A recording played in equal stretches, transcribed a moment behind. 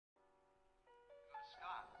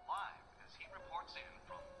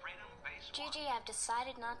Gigi, I've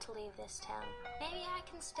decided not to leave this town. Maybe I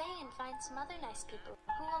can stay and find some other nice people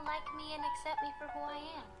who will like me and accept me for who I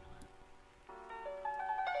am.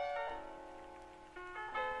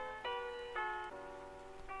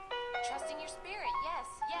 Trusting your spirit, yes,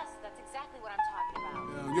 that's exactly what I'm talking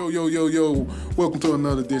about. Yo. Welcome to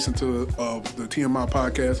another edition to the TMI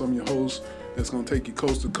podcast. I'm your host that's going to take you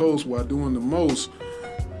coast to coast while doing the most.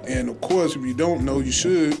 And of course, if you don't know, you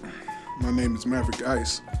should. My name is Maverick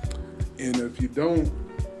Ice. And if you don't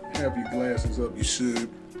have your glasses up, you should.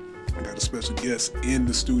 I got a special guest in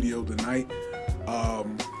the studio tonight.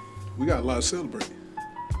 We got a lot to celebrate.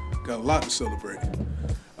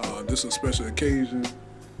 This is a special occasion,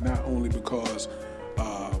 not only because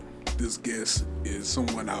this guest is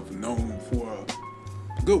someone I've known for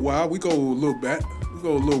a good while. We go a little back. We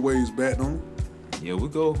go a little ways back on him. Yeah, we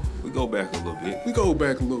go back a little bit. We go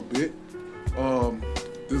back a little bit.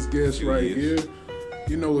 This guest right here,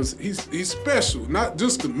 you know, he's special, not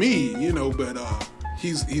just to me, you know, but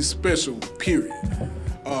he's special, period.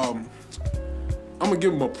 I'm gonna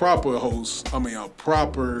give him a proper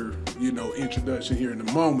introduction here in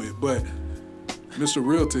a moment, but Mr.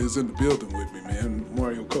 Realtor is in the building with me, man.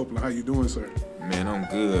 Mario Copeland, how you doing, sir? Man, I'm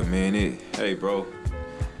good, man. Hey, bro.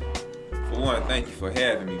 For one, thank you for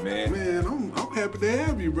having me, man. Man, I'm happy to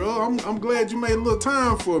have you, bro. I'm glad you made a little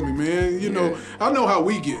time for me, man. You know, I know how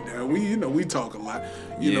we get down. We talk a lot.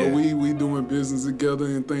 You know, we doing business together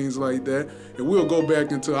and things like that. And we'll go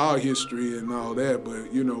back into our history and all that.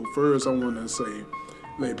 But, you know, first I want to say,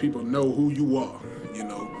 let people know who you are. You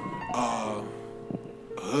know, a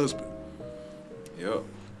husband. Yep.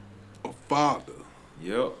 A father.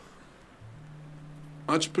 Yep.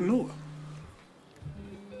 Entrepreneur.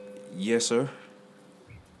 Yes, sir.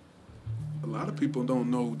 A lot of people don't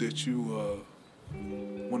know that you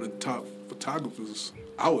one of the top photographers,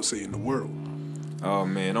 I would say, in the world. Oh,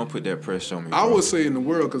 man, don't put that pressure on me, bro. I would say in the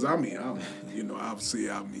world because, obviously,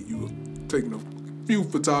 you were taking a few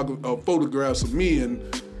photographs of me,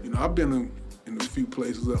 and, you know, I've been in a few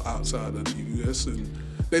places outside of the U.S., and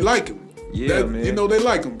they like him. Yeah, man. You know, they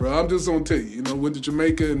like him, bro. I'm just going to tell you, you know, went to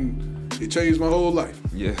Jamaica, and it changed my whole life.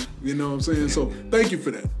 Yeah. You know what I'm saying? So, thank you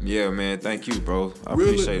for that. Yeah, man, thank you, bro. I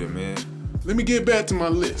appreciate it, man. Let me get back to my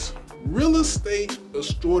list. Real estate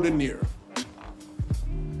extraordinaire.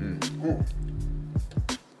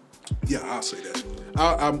 Yeah, I'll say that.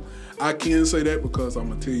 I can say that because I'm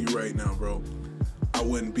gonna tell you right now, bro. I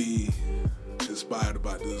wouldn't be inspired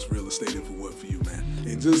about this real estate if it wasn't for you, man.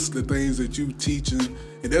 And just the things that you teaching,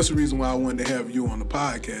 and that's the reason why I wanted to have you on the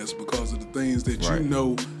podcast, because of the things that you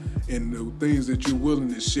know and the things that you're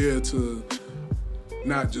willing to share to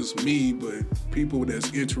not just me, but people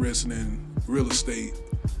that's interested in real estate.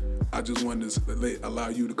 I just wanted to allow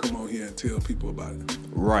you to come on here and tell people about it.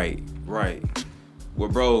 Right. Well,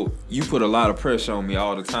 bro, you put a lot of pressure on me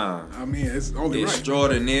all the time. I mean, it's only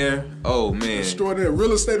extraordinaire. Oh, man. Extraordinaire.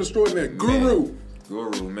 Real estate extraordinaire. Guru,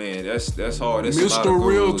 man. That's hard. There's Mr. a lot of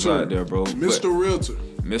gurus Realtor out there, bro. Mr. Realtor.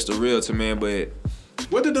 Mr. Realtor, man, but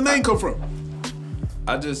where did the name come from?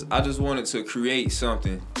 I just wanted to create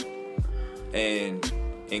something and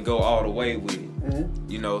go all the way with it. Mm-hmm.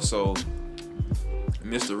 You know, so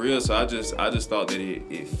Mr. Realtor, I just thought that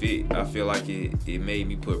it fit. I feel like it made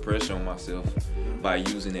me put pressure on myself by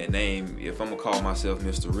using that name. If I'm gonna call myself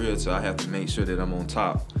Mr. Realtor, I have to make sure that I'm on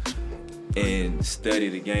top and study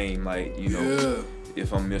the game. Like, you know,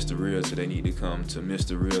 if I'm Mr. Realtor, they need to come to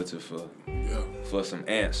Mr. Realtor for some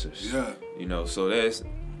answers. Yeah. You know, so it's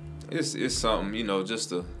something, you know, just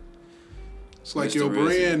to. It's like Mr. your Realtor.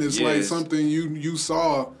 brand is like something you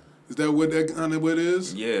saw. Is that what it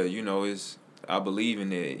is? Yeah, you know, I believe in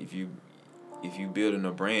that. If you building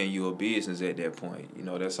a brand, you're a business at that point. You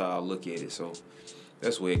know, that's how I look at it. So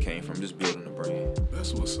that's where it came from, just building a brand.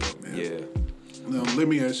 That's what's up, man. Yeah. Now, let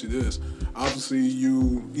me ask you this. Obviously,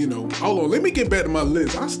 you know, hold on. Let me get back to my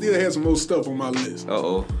list. I still have some more stuff on my list.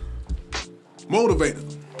 Uh-oh. Motivator.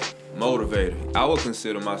 I would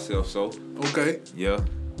consider myself so. Okay. Yeah.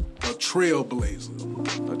 A trailblazer.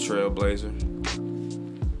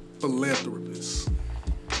 Philanthropist.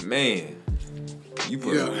 Man, you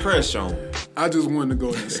put a pressure on me. I just wanted to go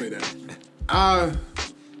ahead and say that.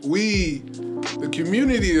 The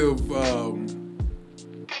community of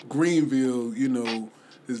Greenville, you know,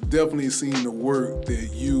 has definitely seen the work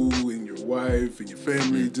that you and your wife and your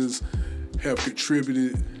family just have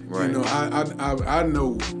contributed. Right. You know, I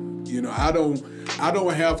know, you know, I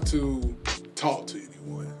don't have to talk to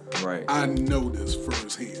anyone. Right. I know this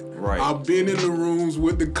firsthand. Right. I've been in the rooms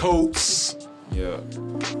with the coats. Yeah.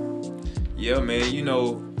 Yeah, man, you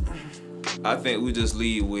know, I think we just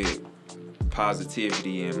lead with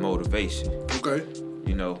positivity and motivation. Okay.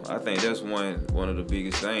 You know, I think that's one of the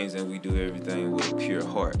biggest things, and we do everything with a pure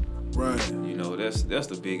heart. Right. You know, that's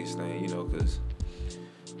the biggest thing, you know, because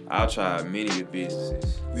I've tried many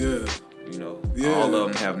businesses. Yeah. You know, Yeah. all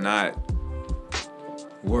of them have not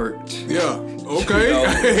worked. Yeah. Okay. You know,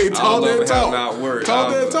 Hey, talk all of that them talk. have not worked.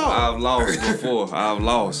 Talk that talk. I've lost before. I've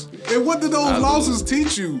lost. And what did those I losses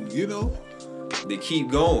teach you? You know, They keep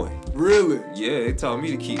going. really. Yeah, it taught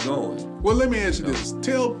me to keep going. Well, let me ask you this.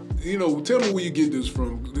 Tell me where you get this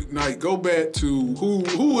from. Like, go back to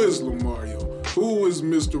who is Lamario? Who is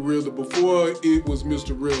Mr. Realtor before it was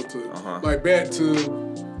Mr. Realtor? Like back to,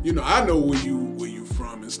 I know where you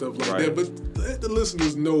from and stuff like that, but let the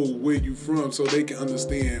listeners know where you from so they can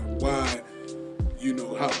understand why,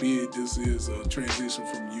 how big this is a transition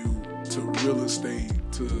from you to real estate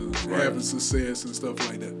to having success and stuff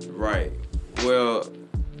like that. Right. Well,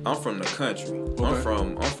 I'm from the country. Okay.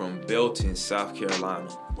 I'm from Belton, South Carolina.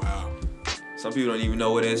 Wow. Some people don't even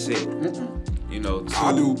know what that's at. You know,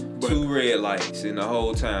 I do, but- 2 red lights in the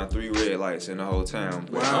whole town, 3 red lights in the whole town.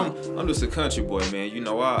 But Wow. I'm just a country boy, man.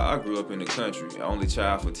 I grew up in the country. I only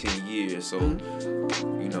child for 10 years, so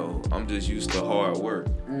I'm just used to hard work.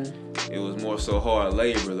 It was more so hard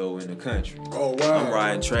labor though in the country. Oh, wow. I'm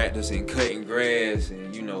riding tractors and cutting grass,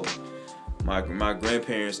 and my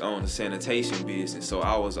grandparents owned a sanitation business, so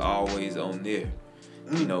I was always on there.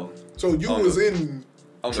 So you on was the- in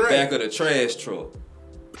on trash. the back of the trash truck.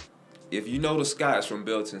 If you know the Scotts from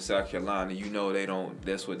Belton, South Carolina,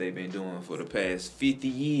 that's what they've been doing for the past 50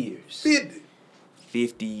 years.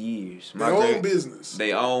 50 years. Their own business.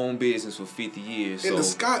 They own business for 50 years. And so the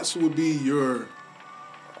Scots would be your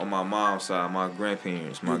on my mom's side, my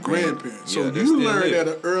grandparents. grandparents. Yeah, So they're you still learned there. at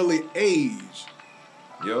an early age.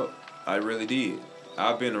 Yup, I really did.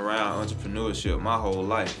 I've been around entrepreneurship my whole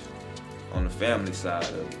life on the family side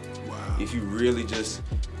of it. Wow. If you really just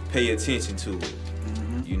pay attention to it,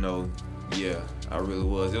 I really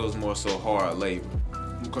was. It was more so hard labor,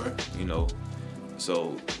 Okay.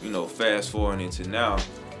 So, fast forwarding into now,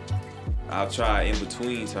 I've tried in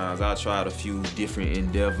between times, I tried a few different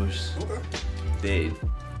endeavors Okay. that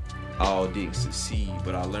all didn't succeed,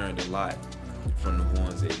 but I learned a lot from the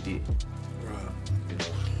ones that did. Right. You know.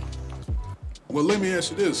 Well, let me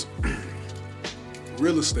ask you this.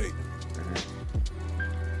 Real estate.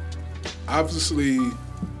 Obviously,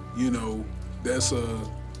 that's a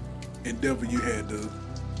endeavor you had to,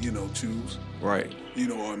 choose, Right,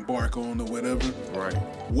 or embark on or whatever. right.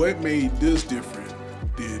 What made this different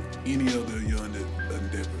than any other of your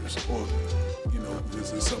endeavors? Or,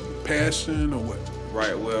 is it some passion or what?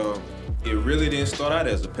 Right. Well, it really didn't start out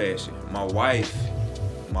as a passion. My wife,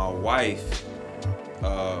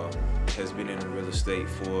 has been in the real estate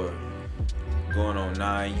for going on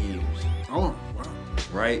 9 years. Oh, wow.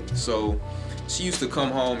 Right. So she used to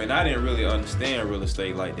come home, and I didn't really understand real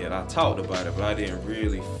estate like that. I talked about it, but I didn't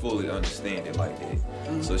really fully understand it like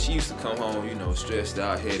that. So she used to come home, stressed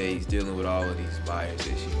out, headaches, dealing with all of these buyers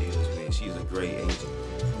that she deals with. And she's a great agent.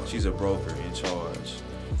 She's a broker in charge.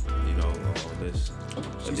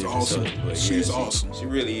 She's awesome. She's awesome. She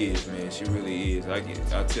really is, man. She really is.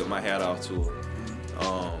 I tip my hat off to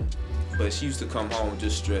her. But she used to come home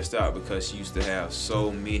just stressed out because she used to have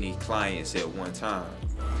so many clients at one time.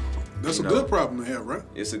 That's a good problem to have, right?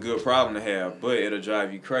 It's a good problem to have, but it'll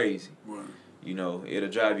drive you crazy. Right. It'll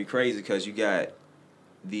drive you crazy because you got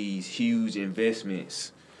these huge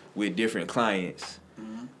investments with different clients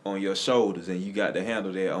on your shoulders, and you got to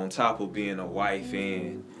handle that on top of being a wife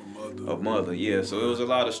and a mother. Yeah, so it was a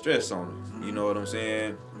lot of stress on her. You know what I'm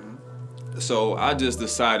saying? So I just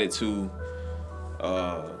decided to,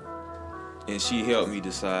 and she helped me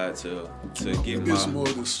decide to get some more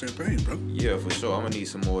of this champagne, brother. Yeah, for sure. I'm gonna need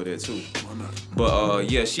some more of that too. Why not? But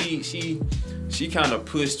she kind of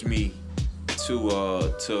pushed me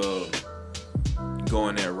to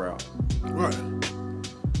going that route. Right.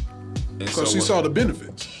 Because Because she saw the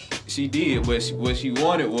benefits. She did, but what she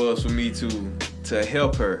wanted was for me to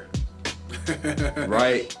help her.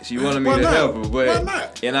 Right? She wanted me Why to not? help her, Why but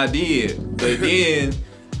not? and I did. But then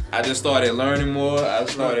I just started learning more. I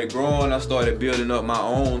started growing. I started building up my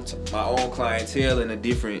own clientele in a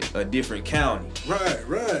different county. Right.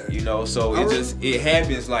 So it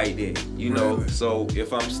happens like that. Really? So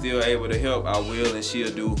if I'm still able to help, I will, and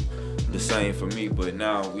she'll do the same for me. But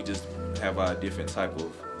now we just have our different type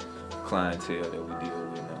of clientele that we deal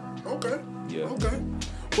with now. Okay. Yeah. Okay.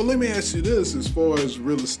 Well, let me ask you this: as far as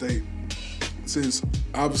real estate, since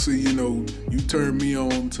obviously you turned me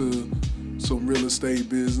on to some real estate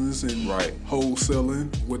business and wholesaling,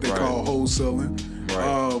 what they Right. call wholesaling.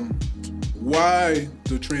 Right. Why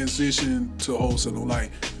the transition to wholesaling?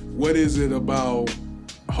 Like, what is it about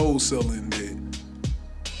wholesaling that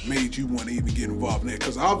made you want to even get involved in that?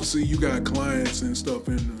 Because obviously you got clients and stuff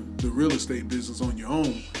in the real estate business on your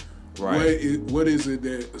own. Right. What is it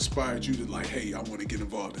that inspired you to like, hey, I want to get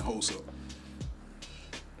involved in wholesale?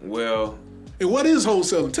 Well, and what is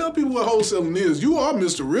wholesaling? Tell people what wholesaling is. You are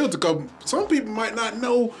Mr. Realtor, because some people might not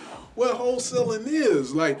know what wholesaling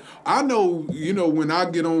is. Like, I know, when I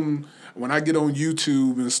get on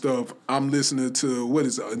YouTube and stuff, I'm listening to, what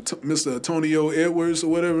is it, Mr. Antonio Edwards or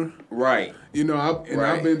whatever? Right.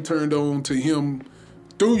 I've been turned on to him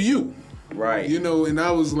through you. Right. And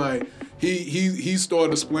I was like, he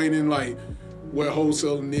started explaining, like, what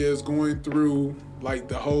wholesaling is, going through, like,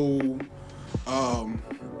 the whole,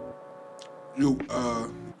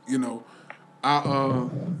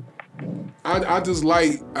 I just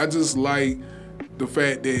like the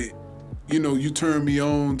fact that, you turned me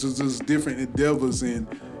on to just different endeavors, and,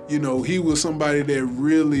 he was somebody that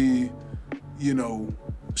really,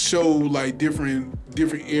 showed like different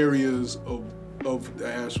areas of the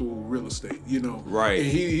actual real estate, Right.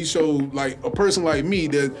 And he showed like a person like me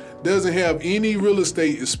that doesn't have any real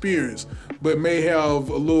estate experience, but may have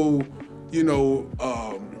a little,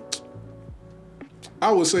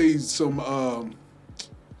 I would say some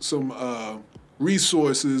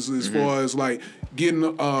resources as far as like getting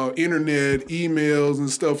internet, emails and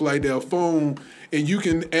stuff like that, phone, and you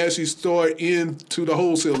can actually start into the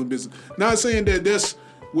wholesaling business. Not saying that that's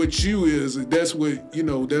what you is, that's what,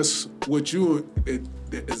 that's what you,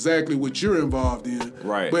 exactly what you're involved in.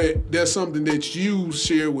 Right. But that's something that you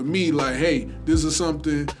share with me, like, hey, this is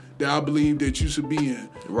something that I believe that you should be in.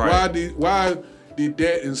 Right. Why did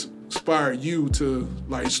that inspire you to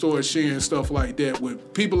like start sharing stuff like that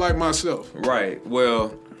with people like myself? Right.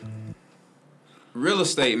 Well, real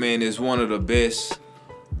estate, man, is one of the best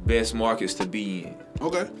markets to be in.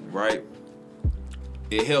 Okay. Right.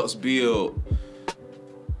 It helps build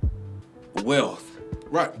wealth.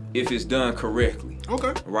 Right. If it's done correctly.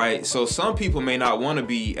 Okay. Right. So some people may not want to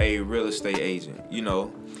be a real estate agent,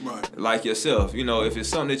 Right. like yourself. If it's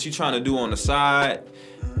something that you're trying to do on the side,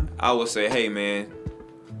 I would say, hey, man,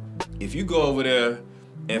 if you go over there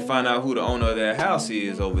and find out who the owner of that house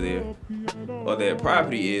is over there, or that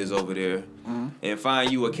property is over there, and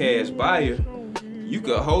find you a cash buyer, you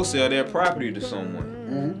could wholesale that property to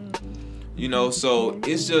someone. So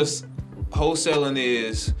it's just, wholesaling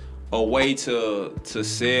is a way to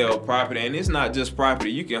sell property, and it's not just property.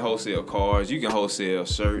 You can wholesale cars, you can wholesale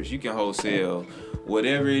shirts, you can wholesale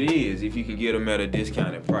whatever it is if you can get them at a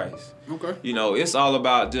discounted price. Okay. It's all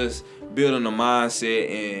about just building a mindset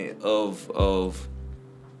and of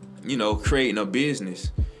creating a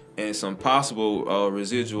business and some possible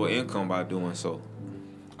residual income by doing so.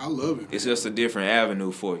 I love it. It's just a different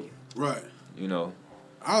avenue for you. Right.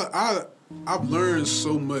 I've learned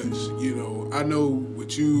so much, I know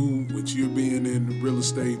with you being in real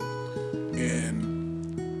estate, and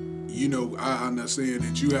I understand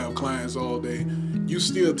that you have clients all day. You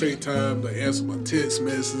still take time to answer my text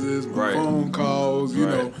messages, my phone calls, you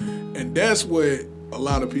know, and that's what a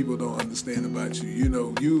lot of people don't understand about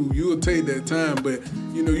you. You'll take that time, but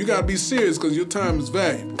you gotta be serious because your time is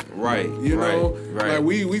valuable. Right. Like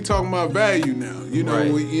we talking about value now.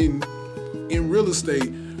 In real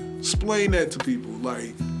estate. Explain that to people,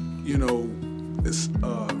 like, it's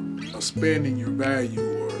expanding your value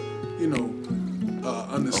or,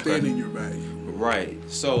 understanding your value. Right.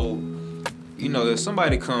 So, if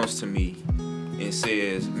somebody comes to me and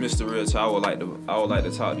says, Mr. Realtor, I would like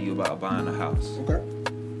to talk to you about buying a house. Okay.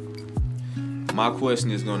 My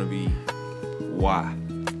question is going to be, why?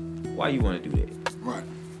 Why you want to do that? Right.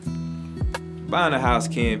 Buying a house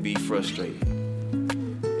can be frustrating.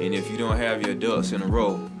 And if you don't have your ducks in a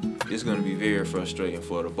row, it's going to be very frustrating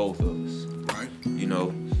for the both of us. Right.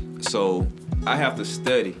 So I have to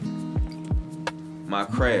study my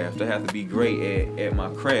craft. I have to be great at my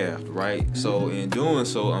craft, right? So in doing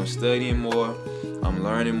so, I'm studying more, I'm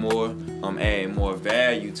learning more, I'm adding more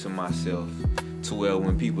value to myself to where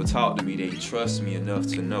when people talk to me, they trust me enough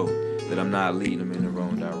to know that I'm not leading them in the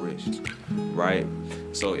wrong direction, right?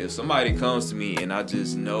 So if somebody comes to me and I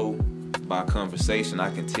just know by conversation, I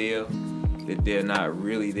can tell that they're not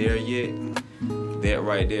really there yet, that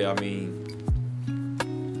right there,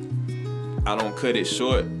 I don't cut it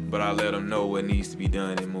short, but I let them know what needs to be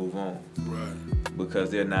done and move on. Right. Because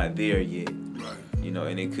they're not there yet. Right.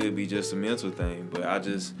 And it could be just a mental thing, but I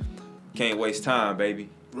just can't waste time, baby.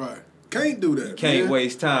 Right. Can't do that. Can't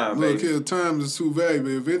waste time, baby. Look here, time is too valuable.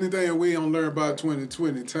 If anything we don't learn about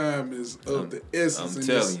 2020, time is of the essence. I'm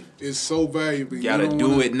telling you. It's so valuable. You gotta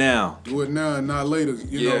do it now. Do it now and not later.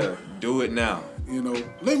 You know? Do it now.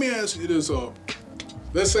 Let me ask you this.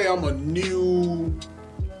 Let's say I'm a new.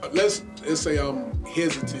 let's say I'm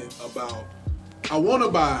hesitant about, I want to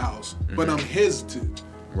buy a house, but I'm hesitant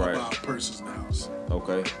about purchasing a house.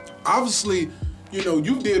 Okay. Obviously, you know,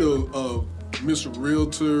 you did a Mr.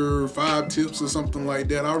 Realtor 5 tips or something like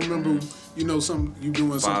that. I remember, you know, you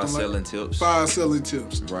doing something like 5 selling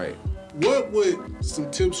tips. Right. What would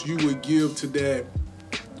some tips you would give to that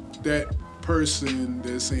person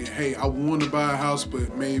that's saying, hey, I want to buy a house,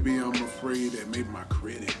 but maybe I'm afraid that maybe my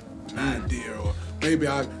credit not there, or maybe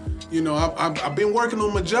I've been working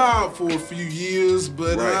on my job for a few years,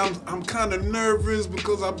 but I'm kind of nervous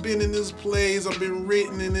because I've been in this place, I've been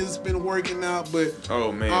written and it's been working out, but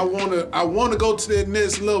I wanna go to that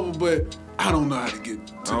next level, but I don't know how to get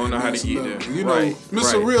to that next level. There. You know,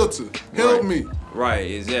 Mr. Realtor, help me. Right,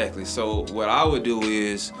 exactly. So what I would do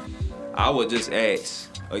is I would just ask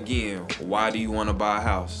again, why do you want to buy a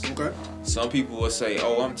house? Okay. Some people will say,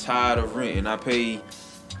 oh, I'm tired of renting. I pay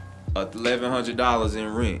 $1,100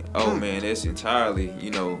 in rent. Oh man, that's entirely, you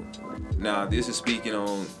know. Now this is speaking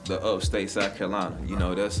on the upstate South Carolina. You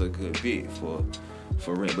know, that's a good bit for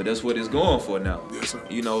rent, but that's what it's going for now. Yes, sir.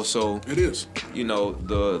 You know, so it is. You know,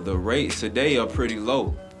 the rates today are pretty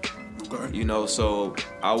low. Okay. You know, so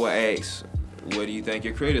I would ask, what do you think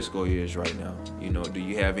your credit score is right now? You know, do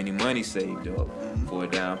you have any money saved up for a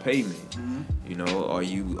down payment? You know, are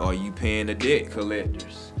you paying the debt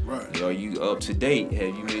collectors? Right. Are you up to date?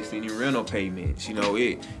 Have you missed any rental payments? You know,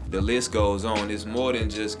 the list goes on. It's more than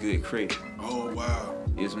just good credit. Oh wow.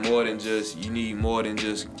 It's more than just, you need more than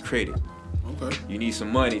just credit. Okay. You need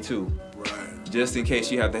some money too. Right. Just in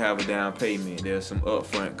case you have to have a down payment, there's some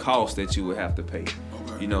upfront costs that you would have to pay.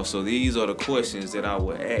 Okay. You know, so these are the questions that I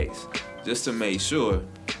would ask just to make sure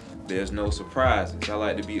there's no surprises. I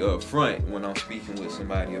like to be upfront when I'm speaking with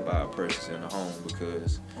somebody about purchasing a home,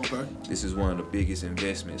 because this is one of the biggest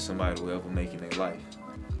investments somebody will ever make in their life.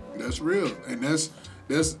 That's real, and that's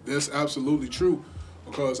absolutely true.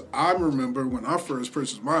 Because I remember when I first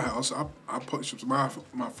purchased my house, I purchased my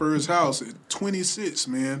first house at 26,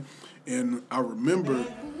 man, and I remember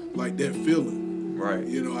like that feeling. Right.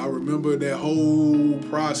 You know, I remember that whole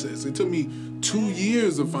process. It took me 2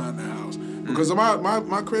 years to find the house. Because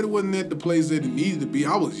my credit wasn't at the place that it needed to be.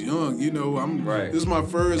 I was young, you know. This is my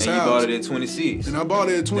first house. And you bought it at 26. And I bought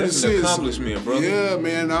it at 26. That's an accomplishment, brother. Yeah,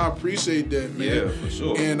 man. I appreciate that, man. Yeah, for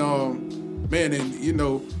sure. And man, and you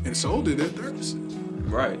know, and sold it at 36.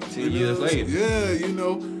 Right. 10 years later. Yeah, you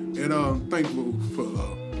know, and thankful for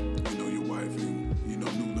you know, your wife and you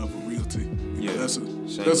know, New Level Realty. You know,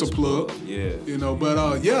 that's a plug. Yeah. You know,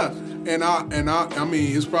 but yeah. And I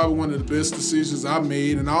mean, it's probably one of the best decisions I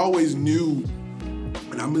made. And I always knew,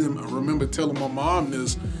 and I remember telling my mom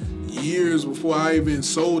this years before I even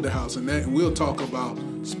sold the house. And we'll talk about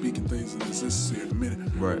speaking things that's necessary in a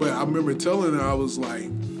minute. Right. But I remember telling her, I was like,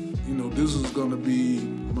 you know, this is going to be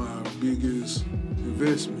my biggest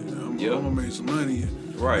investment. I'm going to make some money.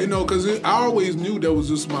 Right. You know, because I always knew that was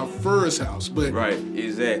just my first house. But right,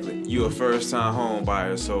 exactly. You're a first-time home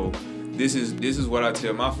buyer, so this is what I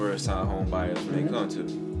tell my first-time home buyers when they come to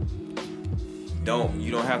me.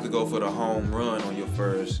 You don't have to go for the home run on your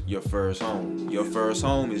first home. Your first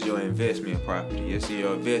home is your investment property. It's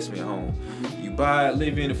your investment home. You buy it,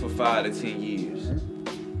 live in it for 5 to 10 years.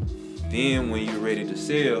 Then when you're ready to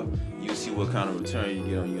sell, you'll see what kind of return you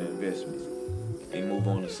get on your investment and move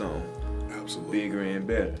on to something bigger and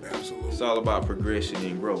better. Absolutely. It's all about progression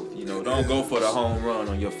and growth. You know, don't go for the home run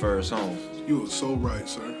on your first home. You are so right,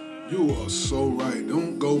 sir. You are so right.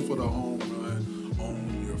 Don't go for the home run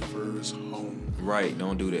on your first home. Right,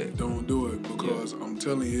 don't do that. Don't do it, because I'm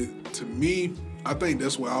telling you, to me, I think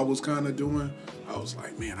that's what I was kind of doing. I was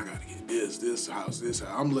like, man, I gotta get this house.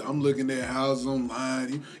 I'm looking at houses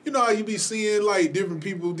online. You know how you be seeing like different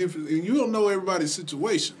people, and you don't know everybody's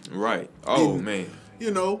situation. Right. Oh, man. You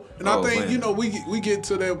know, and I think, you know, we get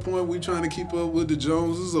to that point, we trying to keep up with the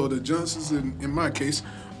Joneses or the Johnsons in my case.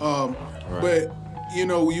 But, you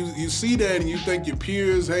know, you see that and you think your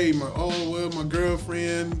peers, hey, my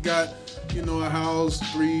girlfriend got, you know, a house,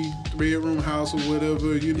 3-bedroom house or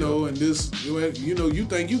whatever, you know, and this, you know, you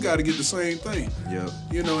think you got to get the same thing. Yeah.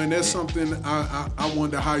 You know, and that's something I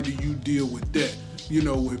wonder, how do you deal with that? You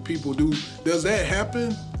know, when people do, does that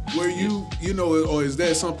happen? Where you know, or is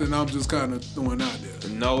that something I'm just kind of throwing out there?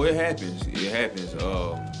 No, it happens. It happens.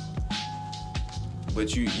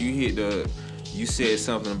 But you said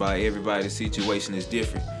something about everybody's situation is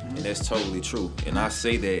different, and that's totally true. And I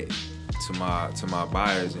say that to my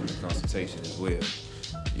buyers in the consultation as well.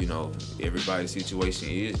 You know, everybody's situation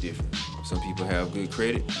is different. Some people have good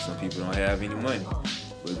credit. Some people don't have any money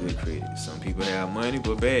with good credit. Some people have money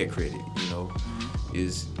but bad credit. You know,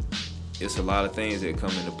 it's a lot of things that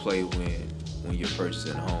come into play when when you're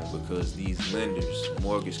purchasing a home, because these lenders,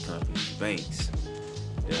 mortgage companies, banks,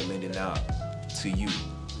 they're lending out to you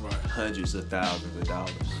hundreds of thousands of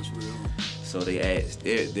dollars. That's real. So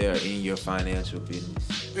they're in your financial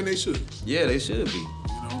business. And they should. Yeah, they should be.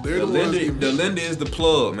 They're The lender is the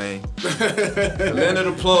plug, man. The lender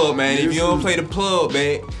the plug, man. If you don't play the plug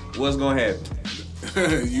back, what's gonna happen?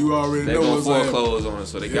 You already they know gonna what's foreclose on it,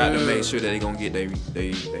 so they got to make sure that they gonna get their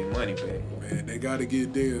money back. Man, they got to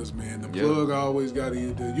get theirs, man. The plug always got to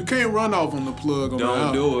get theirs. You can't run off on the plug on the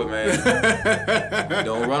house. Don't do it, man.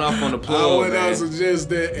 Don't run off on the plug, I would man. not suggest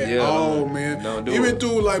that at all, man. Don't do Even it.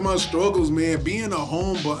 through like my struggles, man, being a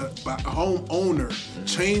home owner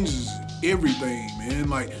changes everything, man.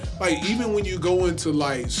 Like even when you go into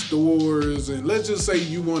like stores, and let's just say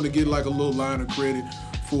you want to get like a little line of credit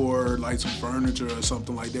for like some furniture or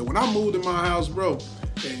something like that. When I moved in my house, bro,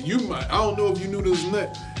 and I don't know if you knew this or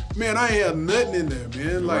not, man, I ain't had nothing in there,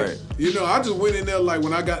 man. Like, I just went in there, like,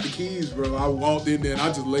 when I got the keys, bro, I walked in there and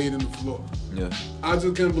I just laid in the floor. Yeah. I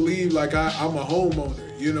just couldn't believe, like, I'm a homeowner,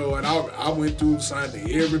 and I went through, signed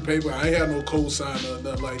every paper. I ain't had no co-sign or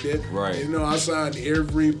nothing like that. Right. I signed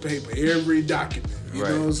every paper, every document. You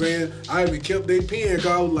know what I'm saying? I even kept their pen, because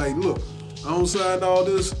I was like, look, I don't sign all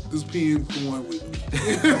this pen going with me.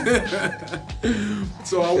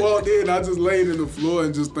 So I walked in, I just laid in the floor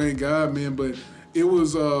and just thank God, man. But it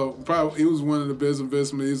was one of the best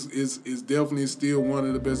investments. It's definitely still one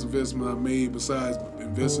of the best investments I made besides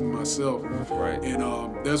investing in myself. Right. And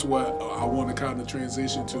that's what I want to kind of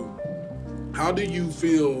transition to. How do you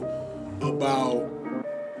feel about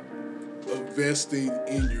investing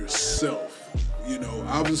in yourself?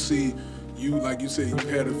 Obviously, like you said, you've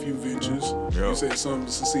had a few ventures. Yep. You said some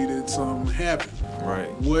succeeded, some haven't. Right.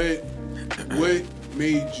 What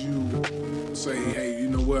made you say, hey, you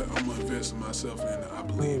know what? I'm gonna invest in myself, and I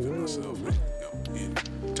believe in myself,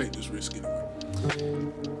 and take this risk anyway.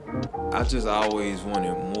 I just always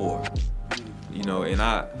wanted more, and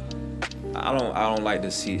I don't like to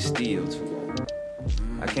sit still too long.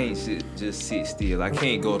 I can't just sit still. I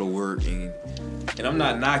can't go to work and I'm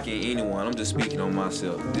not knocking anyone. I'm just speaking on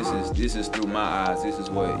myself. This is through my eyes. This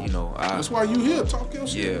is what That's why you here. Talk your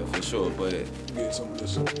shit. Yeah, for sure. But get some of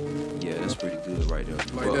this. Yeah, that's pretty good right there.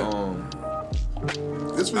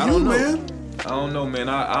 It's for you, man. I don't know, man.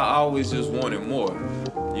 I always just wanted more.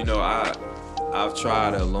 I've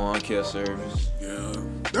tried a lawn care service. Yeah,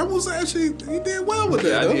 that was actually, you did well with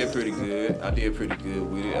that. Yeah, I did pretty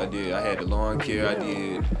good with it. I had the lawn care. I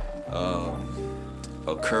did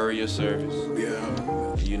a courier service. Yeah.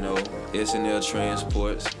 S&L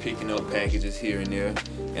transports, picking up packages here and there,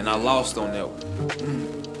 and I lost on that one.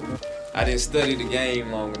 I didn't study the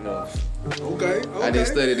game long enough. Okay. I didn't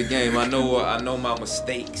study the game. I know my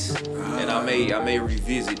mistakes, and I may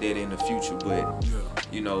revisit that in the future. But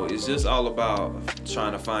it's just all about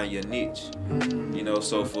trying to find your niche.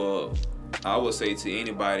 So I would say to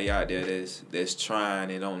anybody out there that's trying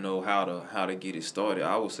and don't know how to get it started,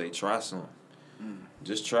 I would say try something.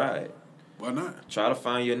 Just try it. Why not? Try to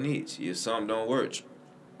find your niche. If something don't work,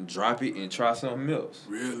 drop it and try something else.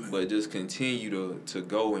 Really? But just continue to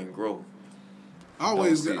go and grow. I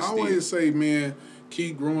always say, man,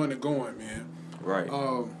 keep growing and going, man. Right.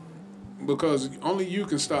 Because only you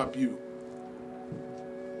can stop you.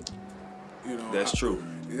 That's true.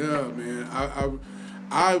 Yeah, man.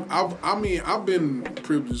 I've been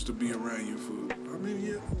privileged to be around you for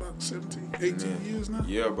about 17, 18 years now.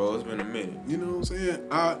 Yeah, bro, it's been a minute. You know what I'm saying?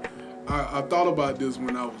 I thought about this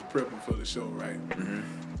when I was prepping for the show, right? Mm-hmm.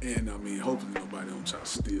 And hopefully nobody don't try to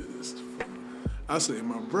steal this. I said,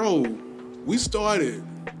 my bro, we started,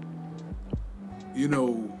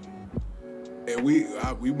 and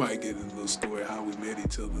we might get in a little story how we met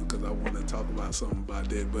each other, because I want to talk about something about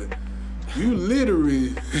that. But you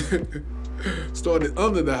literally started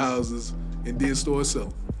under the houses and did store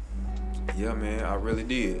selling. Yeah, man, I really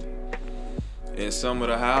did. And some of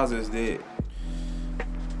the houses that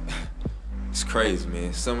it's crazy,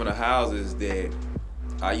 man. Some of the houses that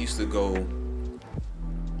I used to go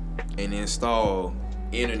and install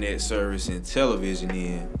internet service and television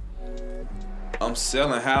in, I'm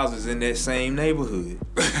selling houses in that same neighborhood.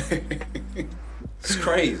 It's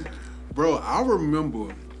crazy. Bro, I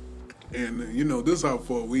remember, and this is how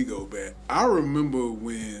far we go back. I remember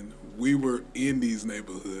when we were in these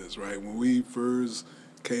neighborhoods, right? When we first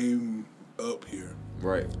came up here.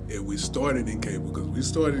 Right. And we started in cable, because we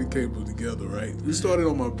started in cable together, right? We started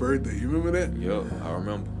on my birthday. You remember that? Yep, I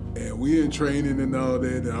remember. And we in training and all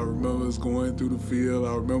that. And I remember us going through the field.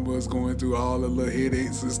 I remember us going through all the little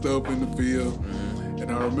headaches and stuff in the field. Mm-hmm.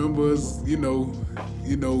 And I remember us,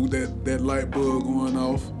 that light bulb going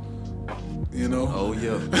off. you know. Oh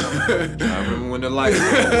yeah. I remember when the light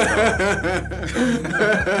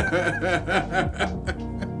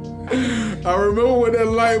I remember when that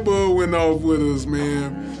light bulb went off with us,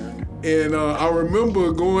 man. And I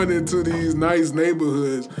remember going into these nice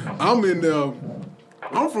neighborhoods. I'm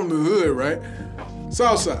from the hood, right?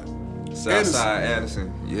 Southside. Southside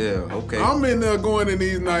Anderson. Yeah, okay. I'm in there going in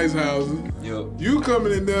these nice houses. Yep. You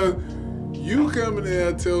coming in there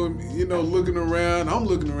telling me, you know, looking around. I'm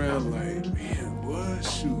looking around like, man, what?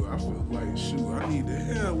 Shoot, I feel like, I need to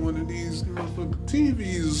have one of these motherfucking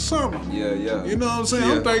TVs or something. Yeah. You know what I'm saying?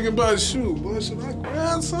 Yeah. I'm thinking about, boy, should I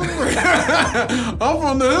grab something? I'm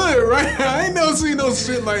from the hood, right? I ain't never seen no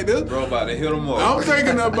shit like this. Bro, about to hit them up. I'm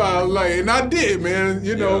thinking about, like, and I did, man,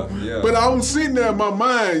 you know. Yeah. But I'm sitting there in my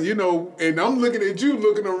mind, you know, and I'm looking at you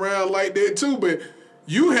looking around like that too, but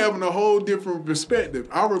you having a whole different perspective.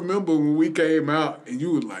 I remember when we came out and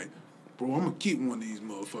you were like, bro, I'm going to keep one of these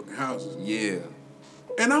motherfucking houses. Yeah.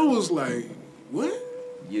 And I was like, what?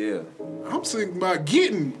 Yeah. I'm thinking about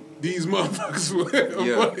getting these motherfuckers one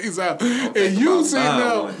of these houses. I'm And you sitting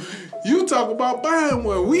there, one. you talk about buying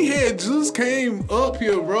one. We had just came up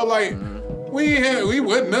here, bro. Like, we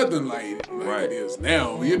wasn't nothing like Right. it is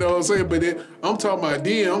now. You know what I'm saying? But I'm talking about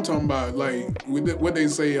then. I'm talking about, like, what they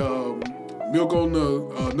say, milk on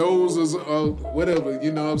the nose or whatever.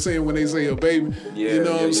 You know what I'm saying? When they say a baby. Yeah, you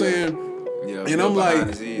know what I'm yeah. saying? Yeah. And I'm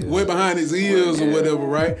like, way behind his ears or whatever,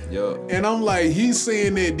 right? Yeah. And I'm like, he's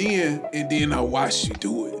saying that then, and then I watched you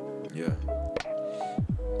do it. Yeah.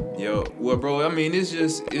 Yo, well, bro, I mean, it's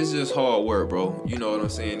just hard work, bro. You know what I'm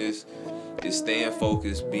saying? It's staying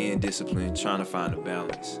focused, being disciplined, trying to find a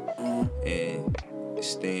balance, and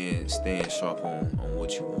staying sharp on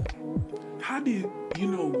what you want. How did,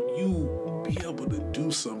 you be able to do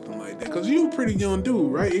something like that? Because you a pretty young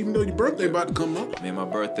dude, right? Even though your birthday about to come up. Man, my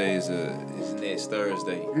birthday is next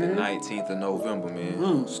Thursday, the 19th of November,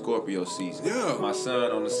 man. Scorpio season. Yeah. My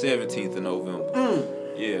son on the 17th of November.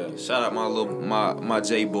 Yeah. Shout out my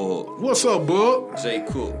J Bug. What's up, Bub? J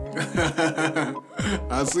Cook.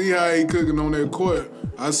 I see how he cooking on that court.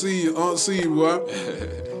 I see you, Aunt C, boy.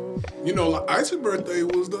 You know, like Icy's birthday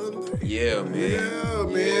was the other day. Yeah, man. Yeah,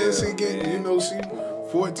 man. Yeah, She getting, man. she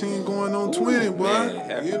 14 going on 20, boy. Man,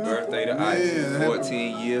 happy birthday to Icy.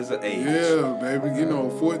 14 years of age. Yeah, baby.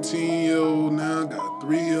 14-year-old now, got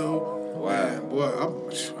 3-year-old. Wow. Man, boy,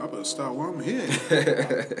 I better start while I'm here.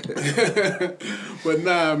 But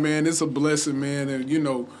nah, man, it's a blessing, man. And,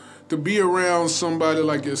 to be around somebody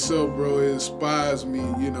like yourself, bro, it inspires me,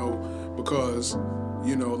 because,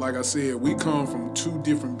 like I said, we come from two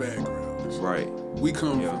different backgrounds. Right. We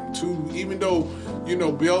come from two, even though,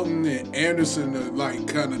 Belton and Anderson are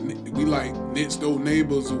we like next door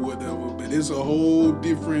neighbors or whatever, but it's a whole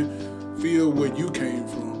different field where you came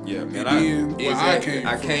from. Yeah, man.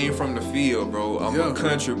 I came from the field, bro. I'm a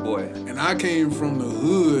country boy. And I came from the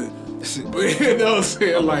hood. But you know what I'm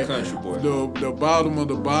saying? I'm like a country boy. The bottom of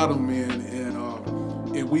the bottom, man,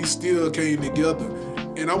 and we still came together.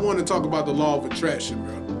 And I want to talk about the law of attraction,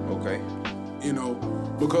 bro. Okay.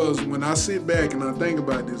 Because when I sit back and I think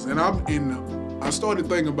about this, and I started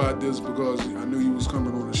thinking about this because I knew you was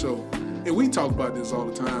coming on the show. And we talk about this all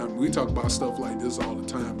the time. We talk about stuff like this all the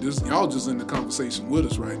time. Y'all just in the conversation with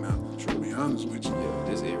us right now, to be honest with you. Yeah,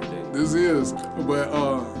 this every day. This is. But,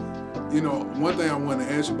 one thing I want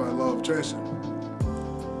to ask you about law of attraction.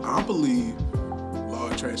 I believe law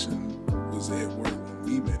of attraction was at work when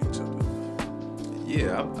we met each other.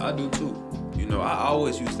 Yeah, I do too. I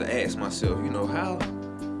always used to ask myself,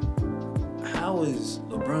 how is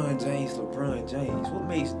LeBron James? What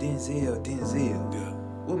makes Denzel? Yeah.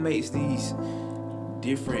 What makes these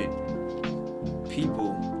different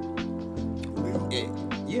people?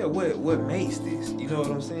 Yeah, what makes this? You know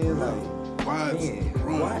what I'm saying? Like, Why is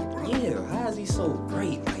how is he so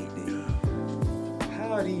great like that?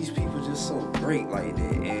 How are these people just so great like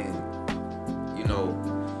that? And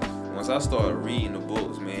once I started reading the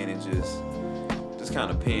books, man, and just kind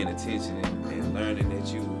of paying attention and learning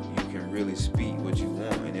that you can really speak what you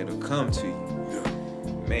want and it'll come to you. Yeah.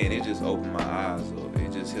 Man, it just opened my eyes up.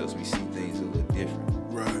 It just helps me see things a little different.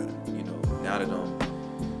 Right. Now that I'm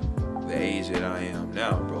the age that I am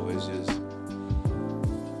now, bro, it's just,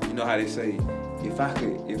 how they say, if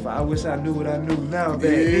I wish I knew what I knew now back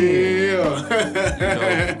then.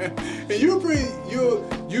 And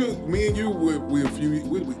me and you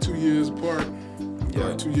we're 2 years apart.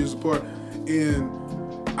 Yeah. 2 years apart. And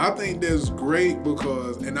I think that's great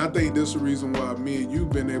because, and I think that's the reason why me and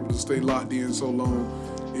you've been able to stay locked in so long,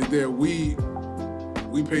 is that we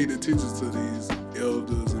paid attention to these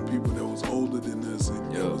elders and people that was older than us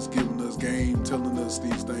and that was giving us game, telling us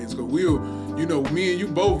these things. Cause me and you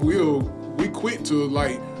both will we quick to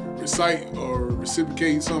like recite or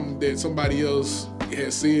reciprocate something that somebody else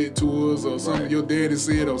has said to us, or something your daddy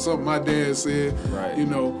said, or something my dad said. Right. You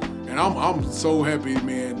know, and I'm so happy,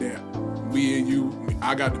 man, that me and you,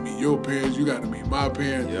 I got to meet your parents, you got to meet my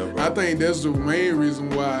parents. Yeah, bro. I think that's the main reason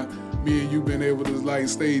why me and you been able to like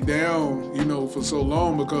stay down, you know, for so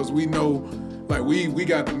long, because we know, like we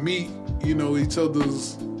got to meet, you know, each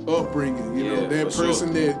other's upbringing. You know, that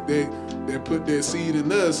person that put that seed in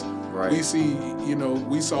us, we see, you know,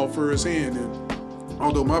 we saw firsthand. And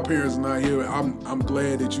although my parents are not here, I'm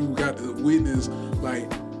glad that you got to witness like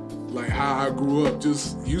how I grew up.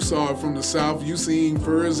 Just you saw it from the South, you seen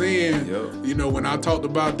firsthand. Yep. You know, when I talked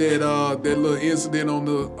about that little incident on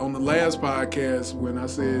the last podcast, when I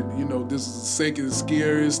said, you know, this is the second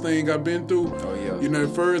scariest thing I've been through. Oh yeah. You know,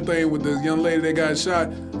 the first thing with the young lady that got shot,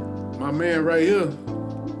 my man right here,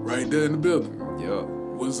 right there in the building. Yep.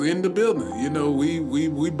 Was in the building. You know,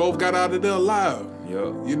 we both got out of there alive.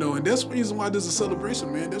 Yep. You know, and that's the reason why this is a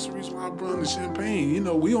celebration, man. That's the reason why I brought the champagne. You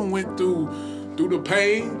know, we all went through the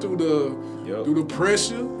pain, through the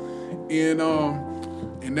pressure, and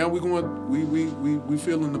now we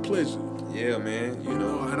feeling the pleasure. Yeah, man. You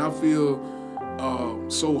know, and I feel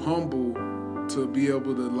so humble to be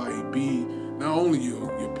able to like be not only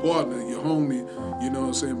your partner, your homie, you know what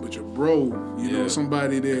I'm saying, but your bro, you know,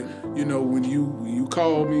 somebody that, you know, when you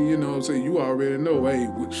call me, you know what I'm saying, you already know, hey,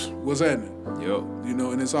 what's happening? Yep. You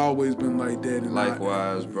know, and it's always been like that. And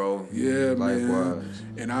likewise, bro. Yeah, likewise. Man.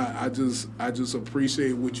 And I just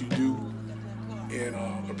appreciate what you do, and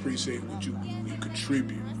appreciate what you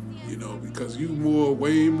contribute, you know, because you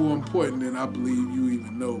way more important than I believe you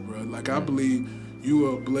even know, bro. Like, I believe you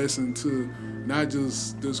are a blessing to not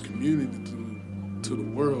just this community, to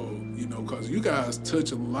the world, you know, because you guys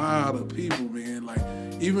touch a lot of people, man. Like,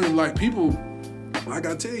 even like people, like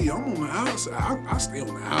I tell you, I'm on the outside. I stay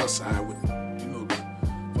on the outside with, you know,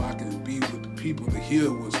 if I can be with the people to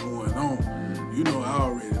hear what's going on. You know, I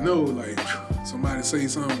already know, like, somebody say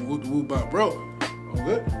something, what about, bro? Oh,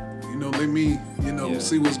 good. You know, let me, you know,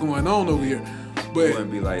 see what's going on over here. But it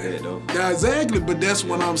wouldn't be like that, though. Yeah, exactly, but that's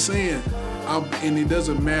what I'm saying. And it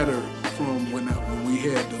doesn't matter from when we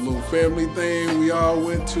had the little family thing we all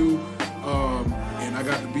went to, and I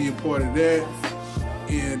got to be a part of that.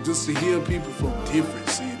 And just to hear people from different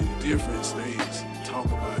cities, different states talk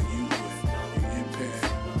about you and your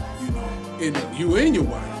impact, you know, and you and your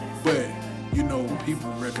wife, but, you know,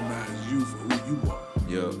 people recognize you for who you are.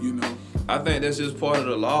 Yeah. You know? I think that's just part of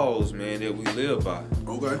the laws, man, that we live by.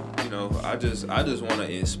 Okay. You know, I just want to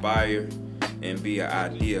inspire and be an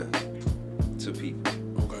idea to people.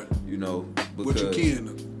 Okay. You know, because what you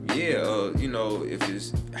can. Yeah, you know, if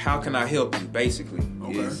it's how can I help you? Basically,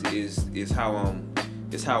 is how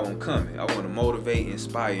I'm coming. I want to motivate,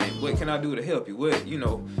 inspire, and what can I do to help you? What, you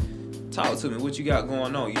know, talk to me. What you got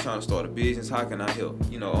going on? You trying to start a business? How can I help?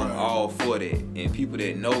 You know, I'm all for that, and people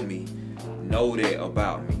that know me know that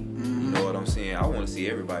about me. Mm-hmm. You know what I'm saying? I want to see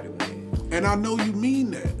everybody win. And I know you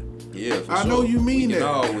mean that. Yeah, for I sure. know you mean we that.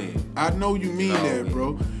 All win. I know you mean that, win.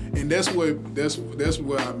 bro. And that's what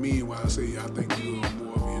I mean when I say I think you're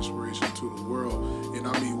more of an inspiration to the world. And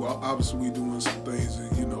I mean, well, obviously we doing some things,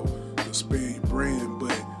 and, you know, to spare your brand,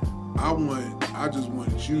 but I just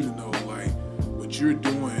wanted you to know, like, what you're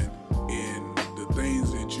doing and the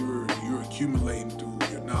things that you're accumulating through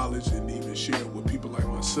your knowledge and even sharing with people like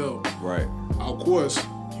myself. Right. Of course,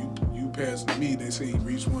 you pass it to me. They say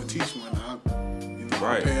reach one, teach one.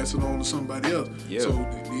 I pass it on to somebody else. Yeah. So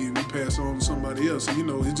then you pass it on to somebody else. And, you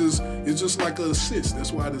know, it's just like an assist.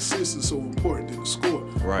 That's why the assist is so important in the score.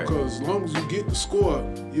 Right. Because as long as you get the score,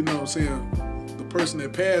 you know what I'm saying, the person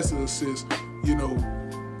that passed the assist, you know,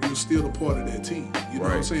 you're still a part of that team. You know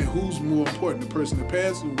what I'm saying? Who's more important? The person that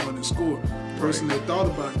passed the one that scored. The person that thought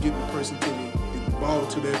about getting the person to the ball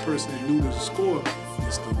to that person that knew to score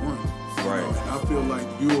is the one. Right. And I feel like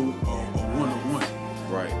you're a one-on-one.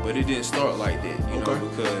 Right, but it didn't start like that, you know,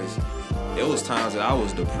 because there was times that I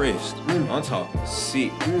was depressed. I'm talking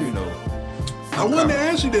sick, you know. I wanted to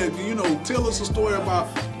ask you that, you know, tell us a story about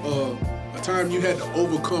a time you had to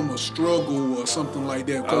overcome a struggle or something like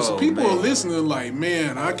that. Because people are listening like,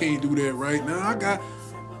 man, I can't do that right now. I got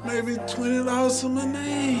maybe $20 to my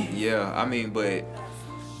name. Yeah, I mean, but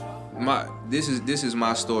this is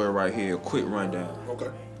my story right here, a quick rundown. Okay.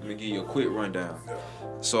 Let me give you a quick rundown. Yeah.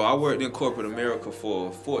 So I worked in corporate America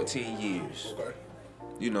for 14 years. Okay.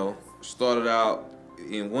 You know, started out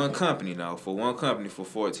in one company for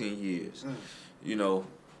 14 years. You know,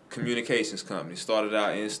 communications company. Started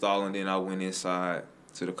out installing, then I went inside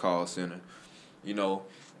to the call center. You know,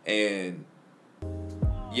 and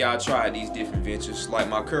I tried these different ventures, like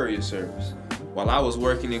my courier service. while I was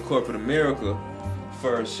working in corporate America,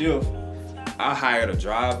 first shift, I hired a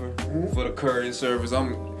driver for the courier service.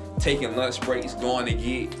 I'm taking lunch breaks, trying to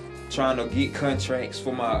get contracts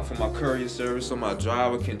for my courier service so my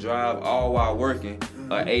driver can drive all while working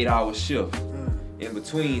an 8-hour shift in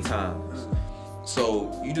between times.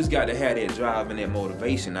 So you just got to have that drive and that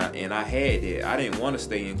motivation. And I had that. I didn't want to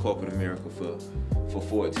stay in corporate America for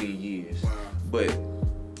 14 years. But it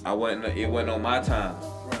wasn't on my time.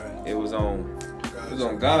 Right. It was on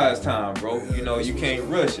God's time, bro. You know, you can't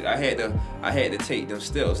rush it. I had to take them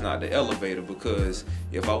steps, not the elevator, because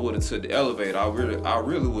if I would have took the elevator, I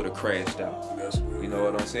really would have crashed out. You know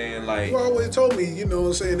what I'm saying? Like, you always told me, you know what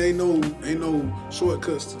I'm saying, ain't no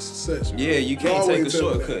shortcuts to success. Yeah, you can't take a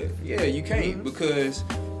shortcut. Yeah, you can't, because,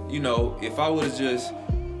 you know, if I would have just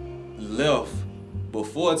left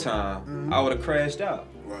before time, I would have crashed out.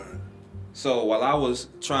 Right. So while I was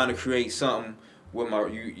trying to create something with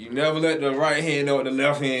you never let the right hand know what the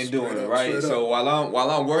left hand doing it, right? So while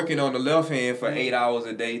I'm working on the left hand for 8 hours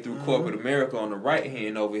a day through corporate America, on the right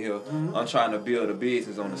hand over here, I'm trying to build a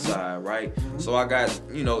business on the side, right? So I got,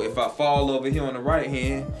 you know, if I fall over here on the right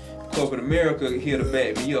hand, corporate America here to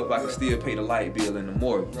back me up, I can still pay the light bill and the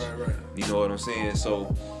mortgage. Right. You know what I'm saying?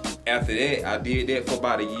 So after that, I did that for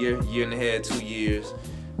about a year and a half, 2 years.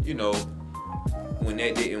 You know, when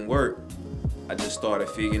that didn't work, I just started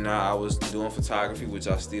figuring out I was doing photography, which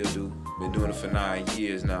I still do. Been doing it for 9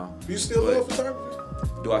 years now. You still love photography?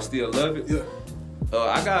 Do I still love it? Yeah.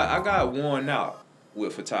 I got worn out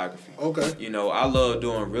with photography. Okay. You know, I love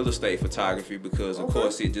doing real estate photography because, of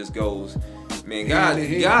course, it just goes. Man, Hand in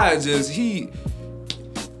hand. God just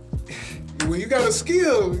When you got a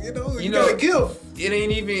skill, you got a gift. It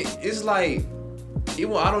ain't even. It's like,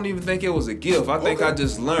 I don't even think it was a gift. I think I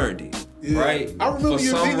just learned it. Yeah. Right? I remember For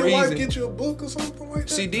your some wife reason, get you a book or something like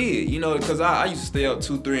that. She did, you know, because I used to stay up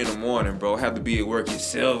 2-3 in the morning, bro. Have to be at work at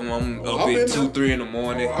 7. I'm up at 2-3 in the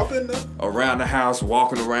morning. I've been there. Around the house,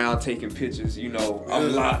 walking around, taking pictures. You know,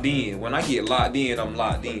 I'm locked in. When I get locked in, I'm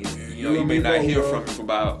locked in. You know, you may not hear from me for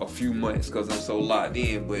about a few months because I'm so locked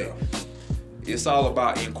in, but it's all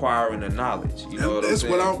about inquiring the knowledge. You know what I'm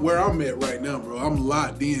saying? That's where I'm at right now, bro. I'm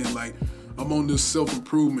locked in. Like, I'm on this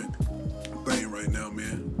self-improvement thing right now,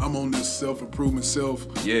 man. I'm on this self-improvement,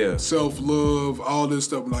 self-love, all this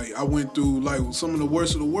stuff. Like, I went through, like, some of the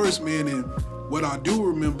worst, man, and what I do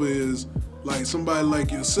remember is, like, somebody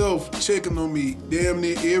like yourself checking on me damn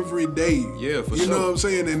near every day. Yeah, for sure. You know what I'm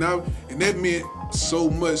saying? And that meant so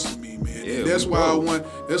much to me, man. Yeah, and that's why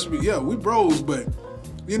we bros, but,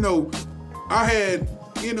 you know, I had,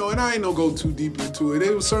 you know, and I ain't gonna go too deep into it.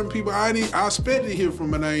 There was certain people I expected to hear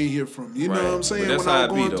from and I ain't hear from. You know what I'm saying? When I was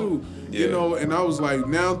going through. Yeah. You know, and I was like,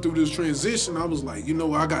 now through this transition, I was like, you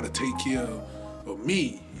know, I gotta take care of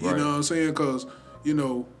me. You know what I'm saying? Because, you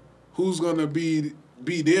know, who's gonna be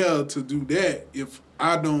there to do that if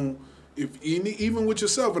I don't, even with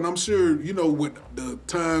yourself, and I'm sure, you know, with the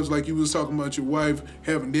times like you was talking about your wife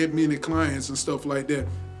having that many clients and stuff like that,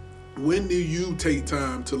 when do you take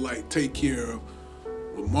time to, like, take care of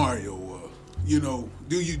Mario, or, you know,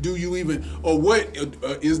 do you even, or what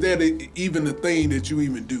is that even a thing that you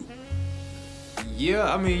even do?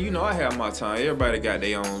 Yeah, I mean, you know, I have my time. Everybody got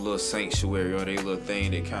their own little sanctuary or their little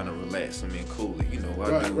thing that kind of relax them and cool it. You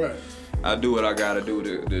know, I do what I gotta do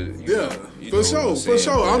to for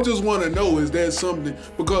sure. I just want to know, is that something,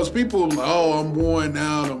 because people are like, oh, I'm worn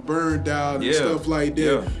out, I'm burned out, and stuff like that.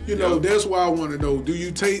 Yeah. You know, that's why I want to know, do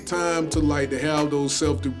you take time to, like, to have those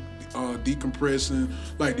decompressing,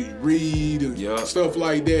 like, do you read and stuff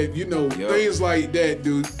like that? You know, things like that,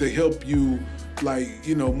 do to help you, like,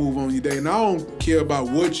 you know, move on your day. And I don't care about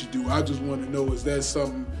what you do. I just want to know, is that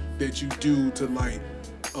something that you do to, like,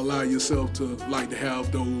 allow yourself to, like, to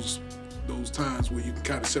have those times where you can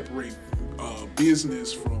kind of separate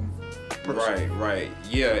business from personal? Right.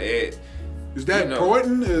 Yeah. Is that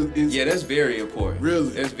important? Yeah, that's very important. Really?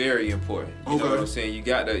 That's very important. You know what I'm saying? You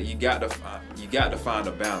got to find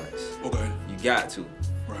a balance. Okay. You got to.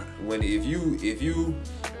 Right. If you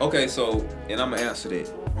okay, so, and I'm gonna answer that.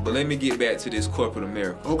 But let me get back to this corporate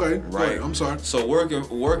America. Okay. Right. I'm sorry. So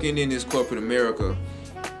working in this corporate America,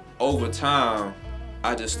 over time,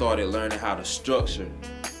 I just started learning how to structure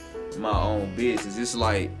my own business. It's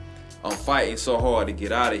like I'm fighting so hard to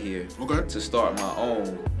get out of here to start my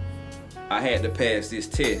own. I had to pass this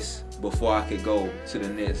test before I could go to the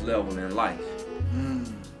next level in life.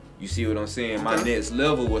 You see what I'm saying? My next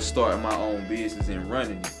level was starting my own business and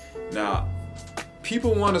running it. Now,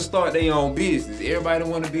 people want to start their own business. Everybody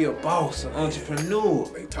want to be a boss, an entrepreneur.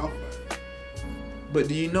 They talk about it. But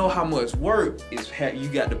do you know how much work you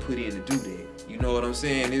got to put in to do that? You know what I'm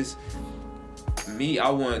saying? me, I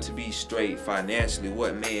wanted to be straight financially.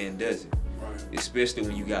 What man doesn't? Right. Especially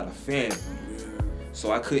when you got a family. Yeah.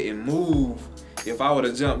 So I couldn't move. If I would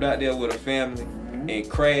have jumped out there with a family and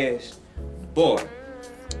crashed, boy,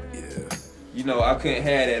 Yeah. you know, I couldn't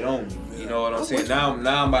have that on me. You know what I'm saying? Now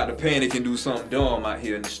I'm about to panic and do something dumb out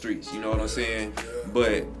here in the streets. You know what I'm saying?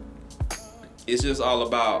 But it's just all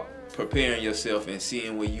about preparing yourself and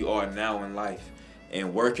seeing where you are now in life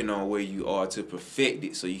and working on where you are to perfect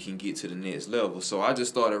it so you can get to the next level. So I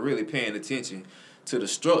just started really paying attention to the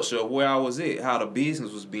structure of where I was at, how the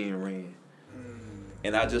business was being ran.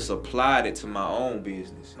 And I just applied it to my own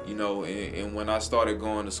business, you know. And when I started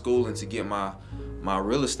going to school and to get my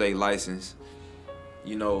real estate license,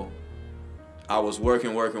 you know, I was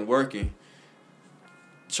working,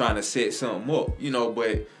 trying to set something up, you know.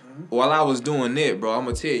 But while I was doing that, bro, I'm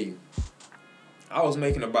going to tell you, I was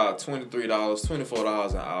making about $23,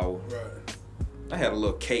 $24 an hour. Right. I had a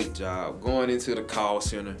little cake job, going into the call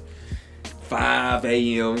center, 5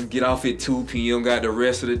 a.m., get off at 2 p.m., got the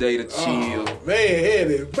rest of the day to chill. Oh, man,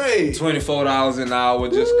 had it paid. $24 an hour,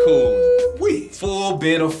 just cool. Full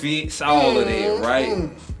benefits, all of that, right?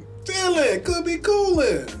 Chilling, could be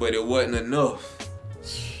cooling. But it wasn't enough.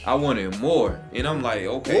 I wanted more. And I'm like,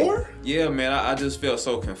 okay. More? Yeah, man, I just felt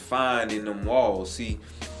so confined in them walls. See,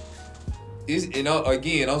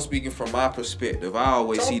 again, I'm speaking from my perspective. I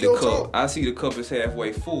always see the cup. I see the cup is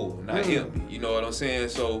halfway full, not empty. You know what I'm saying?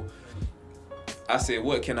 So I said,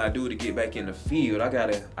 what can I do to get back in the field? I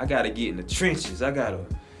gotta get in the trenches. I gotta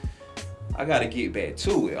get back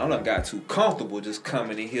to it. I done got too comfortable just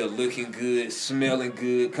coming in here looking good, smelling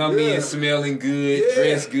good, in smelling good,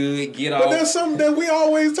 dress good, get off. But that's something that we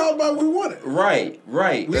always talk about we wanted. Right.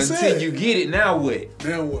 Until you get it, now what?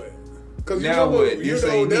 Now what? Because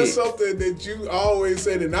that's something that you always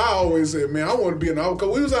said, and I always said, man, I want to be in the house.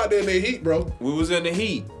 Because we was out there in the heat, bro. We was in the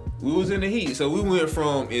heat. So we went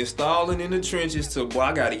from installing in the trenches to, boy,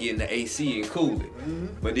 I got to get in the AC and cool it. Mm-hmm.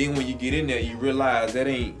 But then when you get in there, you realize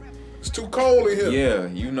it's too cold in here. Yeah,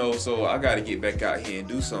 you know, so I got to get back out here and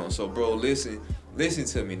do something. So, bro, listen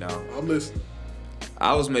to me now. I'm listening.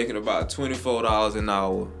 I was making about $24 an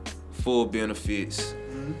hour, full benefits,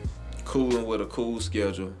 cooling with a cool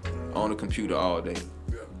schedule, on the computer all day.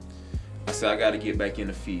 Yeah. I said, I got to get back in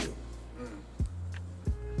the field.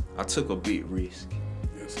 I took a big risk.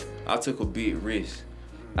 Yes, sir. I took a big risk.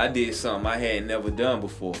 I did something I had never done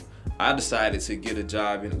before. I decided to get a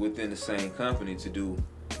job within the same company to do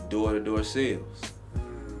door-to-door sales.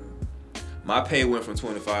 My pay went from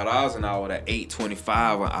 $25 an hour to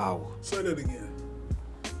 $8.25 an hour. Say that again.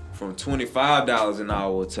 From $25 an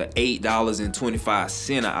hour to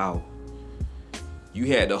 $8.25 an hour. You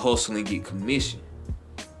had to hustle and get commission.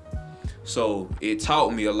 So it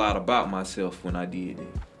taught me a lot about myself when I did that.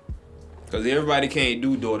 Because everybody can't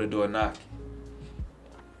do door-to-door knocking.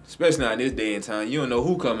 Especially not in this day and time. You don't know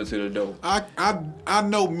who coming to the door. I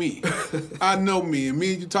know me. I know me. And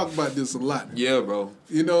me and you talk about this a lot. Yeah, bro.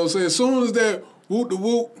 You know what I'm saying? As soon as that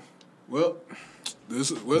whoop,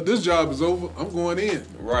 this job is over. I'm going in.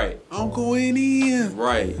 Right. I'm going in.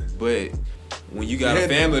 Right. But when you got a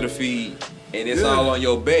family to feed and it's all on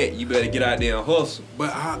your back, you better get out there and hustle.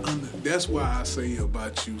 But that's why I say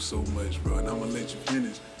about you so much, bro. And I'm going to let you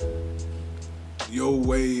finish. Your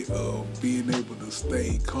way of being able to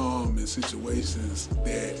stay calm in situations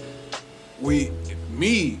that the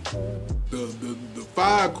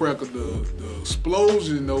firecracker, the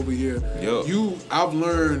explosion over here, I've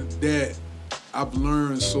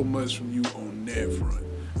learned so much from you on that front.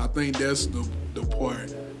 I think that's the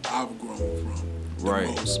part I've grown from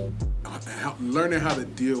the most. Learning how to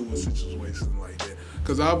deal with situations like that.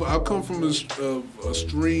 Because I come from some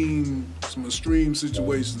extreme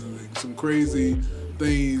situations, some crazy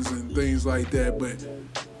things and things like that. But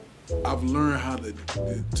I've learned how to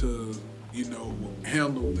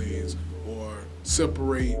handle things or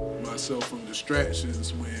separate myself from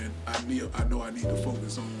distractions when I know I need to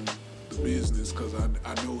focus on the business because I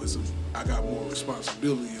know I got more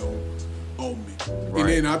responsibility on me. Right. And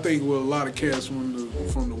then I think with a lot of cats from the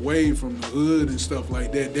hood and stuff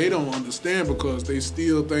like that, they don't understand because they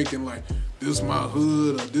still thinking like this my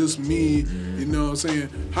hood or this me. You know what I'm saying?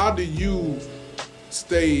 How do you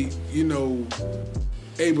stay,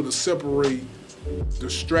 able to separate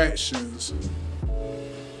distractions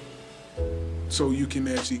so you can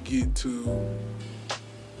actually get to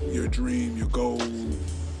your dream, your goal,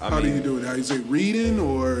 How do you do it? How is it reading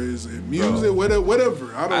or is it music?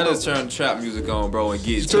 Whatever. I don't know. just turn the trap music on, bro, and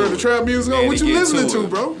get to turn the it. trap music on. What you listening to,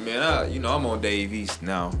 bro? Man, I'm on Dave East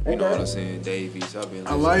now. You know what I'm saying? Dave East. I've been.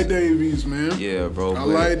 I like Dave East, man. Yeah, bro. I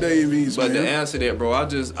like Dave East, man. But to answer that, bro, I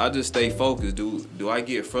just stay focused. Do I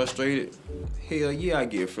get frustrated? Hell yeah, I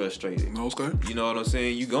get frustrated. Okay. You know what I'm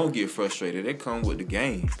saying? You gonna get frustrated. That come with the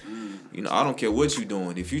game. You know, I don't care what you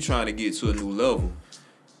doing. If you trying to get to a new level,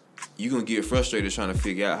 you gonna get frustrated trying to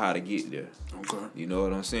figure out how to get there. Okay. You know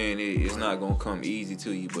what I'm saying? It's not gonna come easy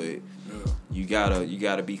to you, but you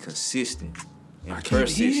gotta be consistent and I keep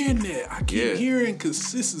persistent. hearing that. I keep hearing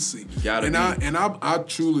consistency. I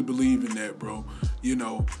truly believe in that, bro. You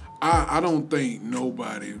know, I don't think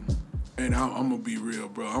nobody. And I'm gonna be real,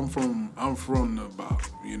 bro. I'm from the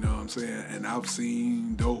bottom, you know what I'm saying? And I've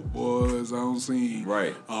seen dope boys. I don't seen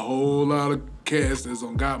a whole lot of cats that's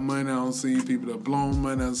got money. I don't see people that blown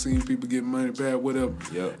money. I've seen people get money back, whatever.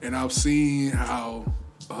 Yep. And I've seen how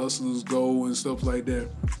hustlers go and stuff like that.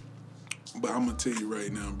 But I'm gonna tell you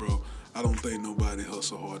right now, bro. I don't think nobody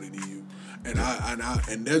hustle harder than you.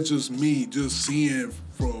 And that's just me, just seeing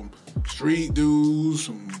from street dudes,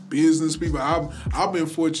 from business people. I've been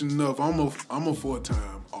fortunate enough. I'm a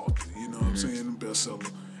 4-time author. You know what I'm saying? I'm bestseller.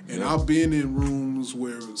 And I've been in rooms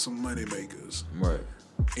where some money makers. Right.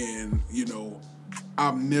 And you know,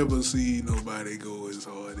 I've never seen nobody go as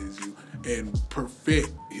hard as you and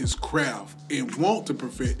perfect his craft and want to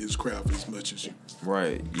perfect his craft as much as you.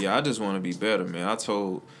 Right. Yeah, I just want to be better, man.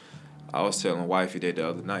 I was telling wifey that the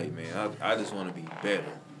other night, man. I just want to be better.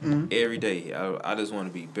 Every day. I just want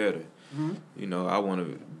to be better. You know, I want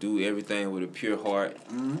to do everything with a pure heart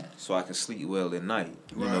so I can sleep well at night.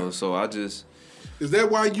 You know, so I just... Is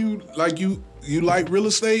that why you like real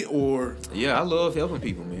estate or? Yeah, I love helping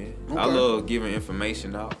people, man. Okay. I love giving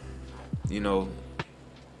information out. You know.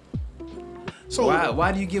 So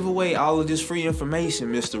why do you give away all of this free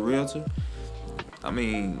information, Mr. Realtor? I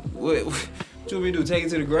mean, what you want me to do? Take it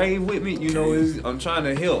to the grave with me? You know, I'm trying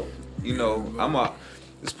to help. You know,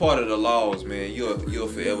 it's part of the laws, man. You'll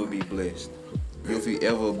forever be blessed. You'll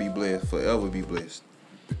forever be blessed. Forever be blessed.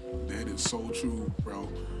 That is so true, bro.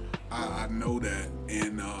 I know that,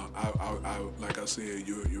 and I like I said,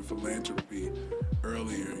 your philanthropy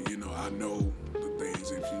earlier. You know, I know the things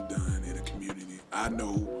that you've done in the community. I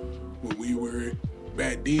know when we were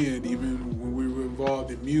back then, even when we were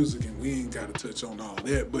involved in music, and we ain't got to touch on all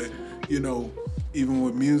that. But you know, even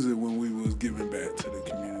with music, when we was giving back to the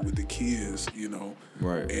community with the kids, you know,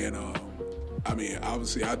 right. And I mean,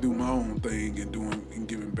 obviously, I do my own thing and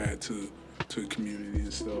giving back to the community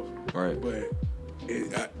and stuff. Right. But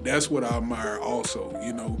that's what I admire also.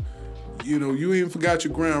 You know, you even forgot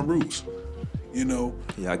your ground roots. You know.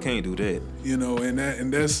 Yeah, I can't do that. You know, and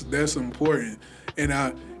that's important.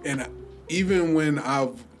 And even when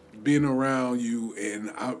I've been around you,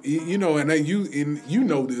 and you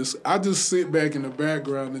know this, I just sit back in the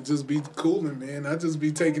background and just be cooling, man. I just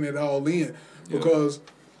be taking it all in because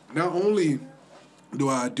not only do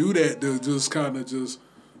I do that to just kind of just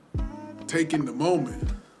take in the moment.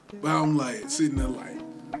 But I'm like sitting there like,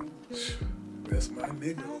 that's my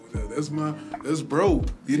nigga over there. That's bro.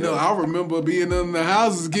 You know, I remember being in the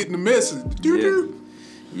houses getting the message.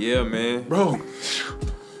 Yeah, man. Bro,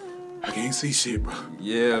 I can't see shit, bro.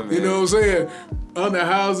 Yeah, man. You know what I'm saying? Under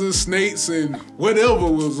houses, snakes, and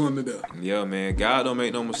whatever was under there. Yeah, man. God don't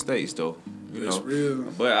make no mistakes, though. You That's know. Real.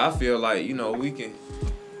 But I feel like, you know, we can.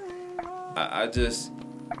 I just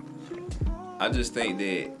think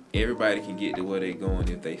that everybody can get to where they going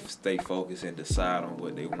if they stay focused and decide on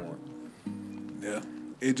what they want. Yeah.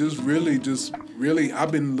 It just really,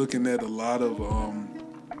 I've been looking at a lot of,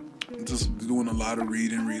 just doing a lot of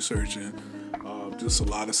reading, researching, just a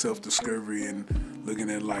lot of self-discovery and looking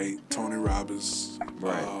at like Tony Robbins.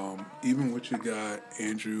 Right. Even what you got,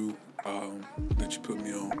 Andrew, that you put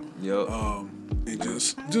me on. Yep. And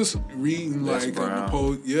just reading Les like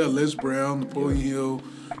Brown. Les Brown, Napoleon Hill,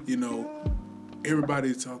 you know.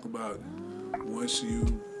 Everybody talk about once you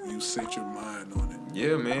set your mind on it.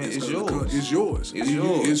 Yeah, man, it's yours. It's yours. It's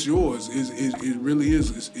yours. It's yours. It really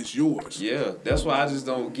is. It's yours. Yeah, that's why I just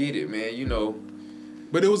don't get it, man. You know.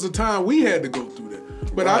 But it was a time we had to go through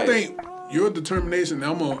that. But I think your determination.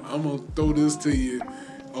 I'm gonna throw this to you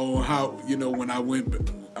on how when I want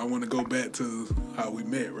to go back to how we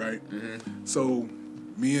met, right? Mm-hmm. So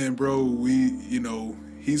me and bro,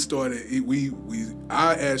 he started.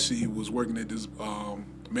 I actually was working at this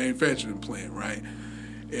manufacturing plant, right?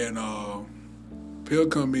 And Pill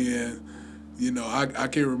come in. I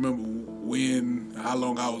can't remember how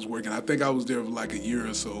long I was working. I think I was there for like a year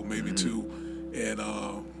or so, maybe two. And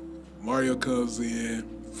Mario comes in.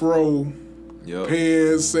 Fro Yep.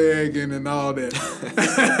 pants sagging and all that.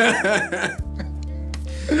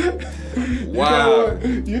 Wow.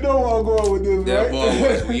 You know where I'm going with this, That right?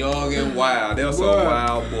 boy was young and wild. That was a Boy.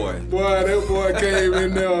 wild boy. Boy, that boy came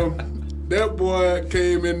in there. That boy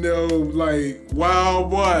came in there like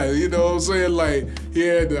wild boy. You know what I'm saying? Like he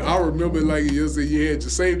had I remember like you said, you had your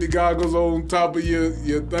safety goggles on top of your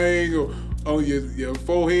thing or on your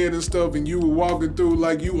forehead and stuff, and you were walking through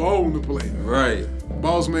like you owned the place. Right.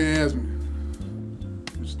 Boss man asked me,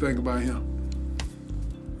 "What you think about him?"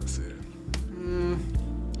 I said,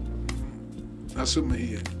 I shook my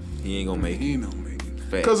head. He ain't gonna make it. He ain't gonna make it.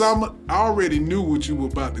 Facts. Cause I already knew what you were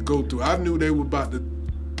about to go through. I knew they were about to,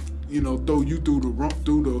 throw you through the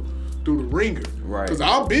ringer. Right. Cause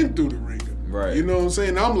I've been through the ringer. Right. You know what I'm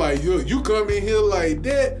saying? I'm like, you come in here like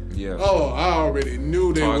that. Yeah. Oh, I already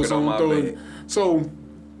knew they Target was on on my throwing. back. So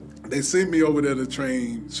they sent me over there to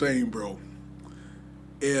train Shane, bro.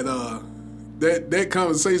 And that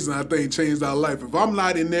conversation I think changed our life. If I'm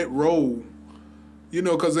not in that role.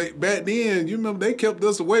 Because back then, you remember, they kept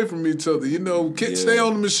us away from each other. Stay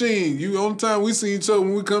on the machine. Only time we see each other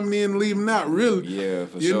when we coming in and leaving out, really. Yeah,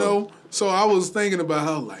 for You sure. know? So I was thinking about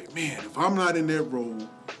how, like, man, if I'm not in that role,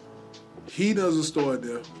 he doesn't start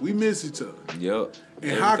there. We miss each other. Yep.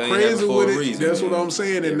 And how Everything crazy happened for with a it, reason, that's man. what I'm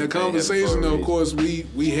saying. And the Everything happened conversation, for a of course,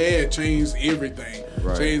 we had changed everything.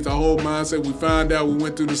 Right. Changed the whole mindset. We found out we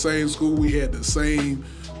went through the same school. We studied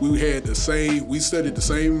the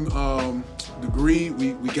same degree.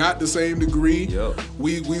 We got the same degree. Yep.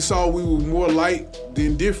 We saw we were more alike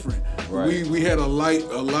than different. Right. We had a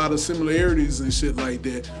lot of similarities and shit like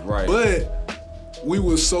that. Right. But we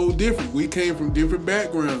were so different. We came from different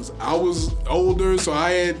backgrounds. I was older, so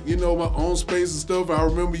I had, my own space and stuff. I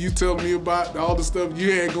remember you telling me about all the stuff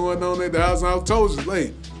you had going on at the house. And I told you,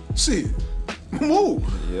 like, shit, move.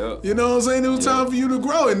 Yep. You know what I'm saying? It was time for you to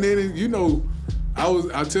grow. And then,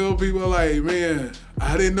 I tell people, like, man,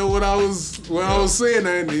 I didn't know what I was saying.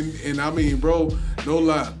 And I mean, bro, no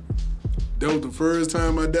lie. That was the first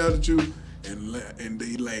time I doubted you and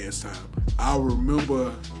the last time. I remember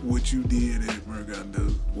what you did at Merganda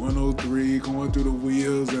 103, going through the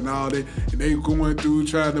wheels and all that. And they going through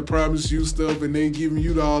trying to promise you stuff and they giving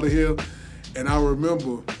you all the help. And I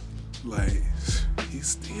remember, like, he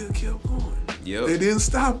still kept going. Yep. They didn't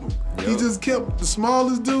stop him. He Yep. just kept, the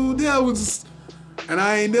smallest dude there was, and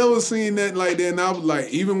I ain't never seen that like that. And I was like,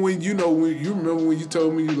 even when you remember when you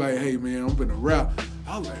told me, you like, hey man, I'm finna rap.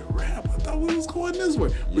 I was like, rap? I thought we was going this way.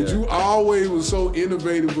 But Yeah. you always was so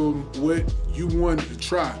innovative of what you wanted to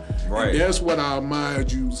try. Right. And that's what I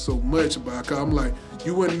admired you so much about. Cause I'm like,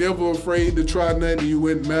 you were never afraid to try nothing. You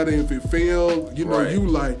wouldn't matter if it failed. You Right.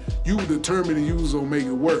 you were determined and you was gonna make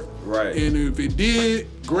it work. Right. And if it did,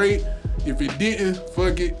 great. If it didn't,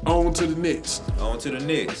 fuck it, on to the next. On to the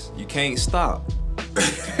next. You can't stop.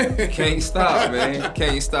 Can't stop, man.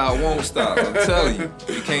 Can't stop, won't stop. I'm telling you,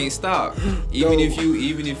 you can't stop. Even No.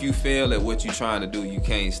 if you fail at what you're trying to do, you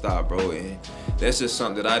can't stop, bro. And that's just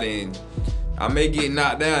something that I may get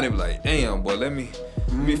knocked down and be like, damn, boy, let me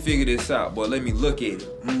figure this out, boy. Let me look at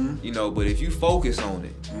it. But if you focus on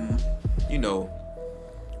it,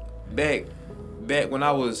 back when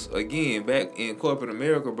I was back in corporate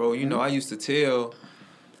America, bro, I used to tell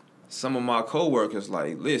some of my coworkers,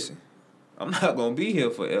 like, listen, I'm not gonna be here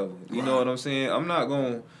forever. You know what I'm saying? I'm not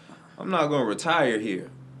gonna retire here.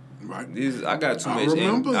 Right. I got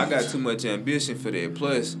too much ambition for that.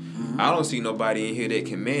 Plus, I don't see nobody in here that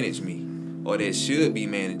can manage me or that should be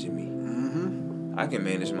managing me. I can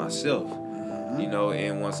manage myself.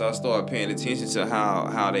 And once I started paying attention to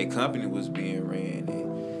how that company was being ran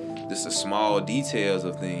and just the small details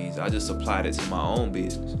of things, I just applied it to my own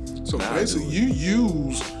business. So Now I do basically, it. you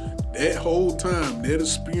used that whole time, that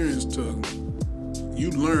experience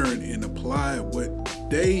you learn and apply what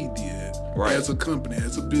they did Right. as a company,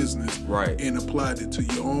 as a business, Right. and applied it to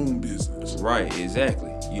your own business. Right, exactly.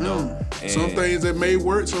 And Some things that may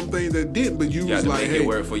work, some things that didn't, but you you was got to like, make hey, it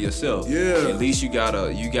work for yourself. Yeah. At least you gotta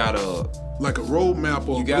like a roadmap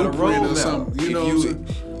or you got a blueprint or roadmap. something. You know what I'm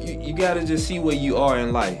saying? You gotta just see where you are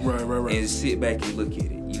in life. Right. And sit back and look at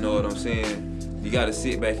it. You know what I'm saying? You gotta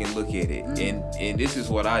sit back and look at it. And this is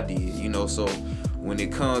what I did, so when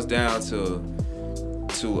it comes down to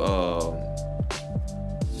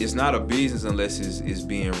it's not a business unless it's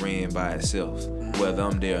being ran by itself, whether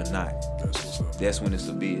I'm there or not. That's what's up. That's when it's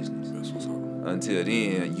a business. That's what's up. Until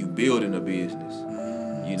then, you building a business,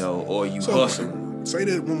 or you hustling Say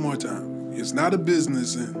that one more time. It's not a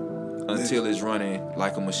business until it's running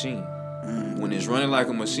like a machine. When it's running like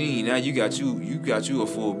a machine, now you got you a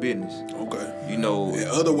full business. Okay. And And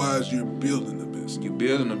otherwise, you're building a business. you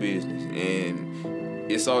building a business, and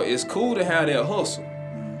it's cool to have that hustle.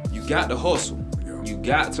 You got to hustle. Yeah. You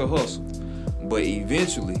got to hustle. But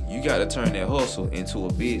eventually, you got to turn that hustle into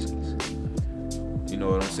a business. You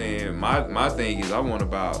know what I'm saying? My thing is, I want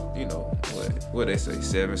about, you know, what they say,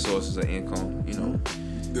 7 sources of income, you know.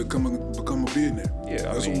 Become a billionaire. Yeah,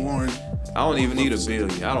 That's I mean, what Warren. I don't even need a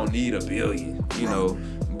billion. I don't need a billion, you know.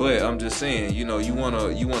 But I'm just saying, you know, you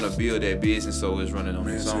wanna build that business so it's running on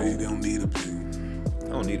Man its say own. they don't need a billion. I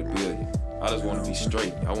don't need a billion. I just want to be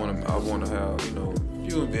straight. I want to have, you know, a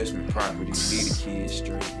few investment properties, leave the kids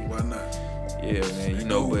straight. Why not? Yeah, man. You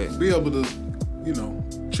know, but be able to, you know,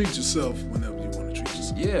 treat yourself whenever you want to treat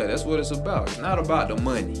yourself. yeah, that's what it's about. It's not about the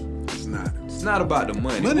money. It's not. It's not about the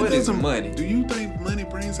money. Money What is doesn't. money? Do you think money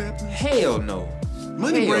brings happiness? Hell no.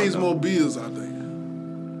 Money Hell brings no. more bills, I think.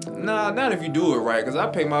 Nah, not if you do it right. Cause I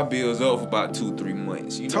pay my bills up for about 2-3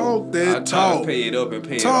 months. You know, Talk that I try talk. to pay it up and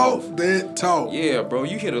pay it Talk off. that talk. Yeah, bro,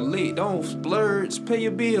 you hit a lick. Don't splurge. Pay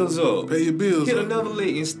your bills up. Pay your bills Hit up. another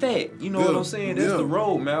lick and stack. You know what Yeah, I'm saying? That's yeah. the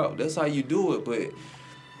road map. That's how you do it. But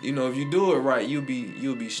you know, if you do it right, you'll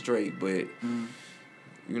be straight. But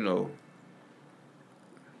you know,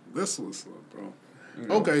 That's what's up, bro. you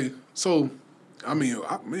know. Okay, so, I mean,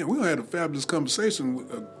 we done had a fabulous conversation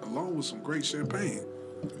along with some great champagne.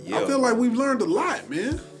 Yeah, I feel like we've learned a lot,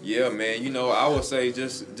 man. yeah, man. You know, I would say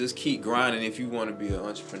just keep grinding if you want to be an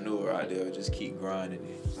entrepreneur out there. Just keep grinding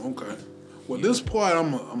it. Okay. Well, this part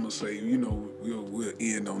I'm gonna say, you know, we'll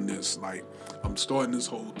end on this. Like, I'm starting this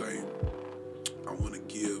whole thing. I want to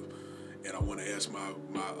give, and I want to ask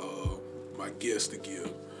my guests to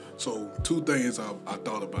give. So 2 things I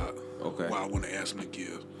thought about. Okay. Why I want to ask them to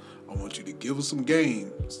give. I want you to give us some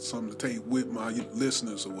game, something to take with my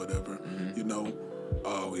listeners or whatever. Mm-hmm. You know,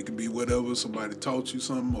 it can be whatever. Somebody taught you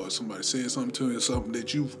something, or somebody said something to you, something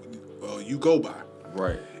that you go by.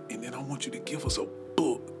 Right. And then I want you to give us a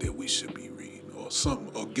book that we should be reading, or something,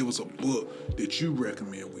 or give us a book that you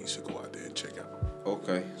recommend we should go out there and check out.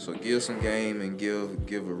 Okay. So give some game and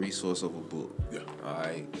give a resource of a book. Yeah. All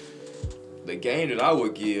right. The game that I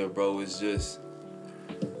would give, bro, is just,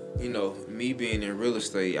 you know, me being in real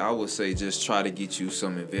estate, I would say just try to get you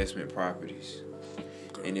some investment properties.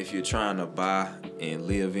 Okay. And if you're trying to buy and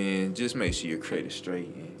live in, just make sure your credit's straight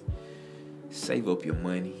and save up your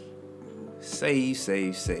money.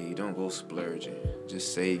 Save. Don't go splurging.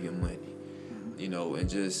 Just save your money. You know, and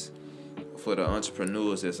just for the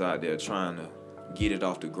entrepreneurs that's out there trying to get it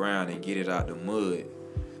off the ground and get it out the mud,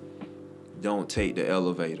 don't take the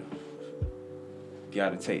elevator.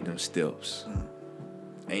 Gotta take them steps.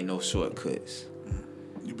 Ain't no shortcuts.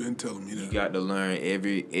 You've been telling me that. You got to learn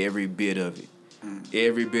every bit of it.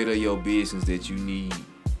 Every bit of your business that you need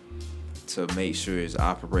to make sure it's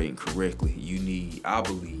operating correctly. I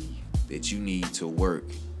believe that you need to work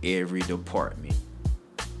every department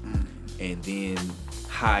and then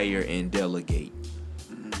hire and delegate.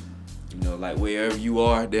 You know, like wherever you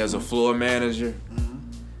are, there's a floor manager.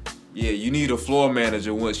 Yeah, you need a floor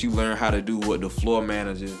manager once you learn how to do what the floor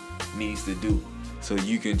manager needs to do. So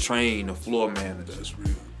you can train the floor manager That's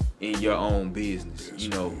real. in your own business. That's You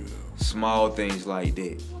know, real. small things like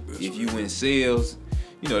that. That's If you real. in sales,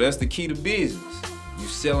 you know, that's the key to business. You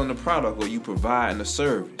selling the product or you providing the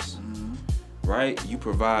service. Right? You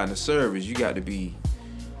providing the service. You got to be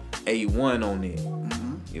A1 on it.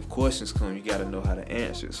 If questions come, you got to know how to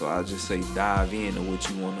answer. So I just say dive into what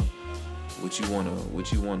you wanna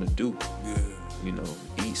do. Yeah. You know,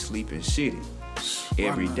 eat, sleep, and shit it Why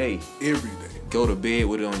every not? day. Every day. Go to bed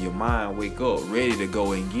with it on your mind. Wake up ready to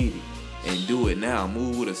go and get it, and do it now.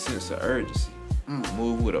 Move with a sense of urgency.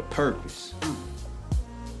 Move with a purpose.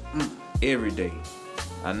 Every day.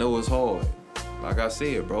 I know it's hard. Like I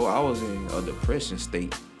said, bro, I was in a depression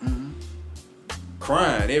state.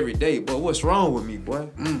 Crying every day. But what's wrong with me, boy?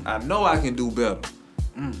 I know I can do better.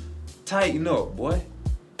 Tighten up, boy.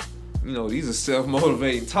 You know, these are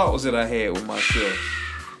self-motivating talks that I had with myself.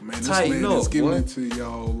 Man, this Tighten man is up, giving boy. it to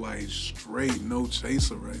y'all like straight, no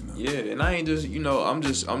chaser right now. Yeah, and I ain't just, you know, I'm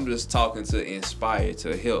just talking to inspire,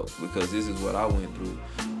 to help, because this is what I went through.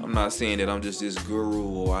 I'm not saying that I'm just this guru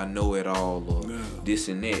or I know it all or Yeah. this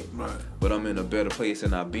and that, Right. but I'm in a better place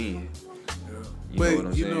than I've been. Yeah. You But know what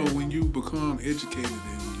I'm you know, saying? when you become educated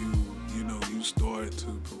and you start to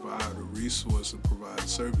provide a resource and provide a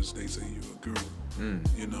service, they say you're a guru.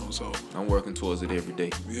 You know, so I'm working towards it every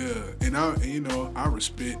day. yeah, and I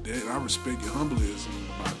respect that. I respect your humbleness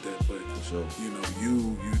about that. But For sure. you know,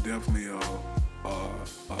 you definitely are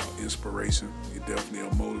inspiration. You're definitely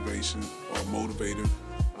a motivation or a motivator.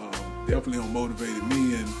 Definitely motivated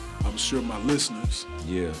me, and I'm sure my listeners.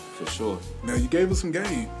 Yeah, for sure. Now you gave us some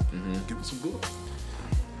game. Give us a book.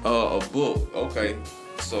 A book, okay.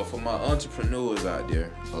 So for my entrepreneurs out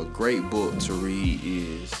there, a great book to read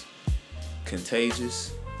is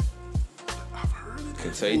Contagious. I've heard of that.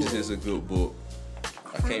 Contagious book. is a good book.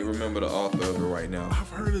 I can't remember the author of it right now. I've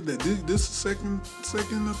heard of that. This is second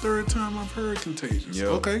or third time I've heard Contagious. Yep.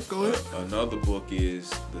 Okay, go ahead. Another book is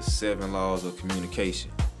The 7 Laws of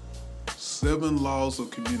Communication. 7 Laws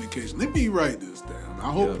of Communication. Let me write this down.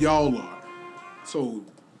 I hope y'all are. So,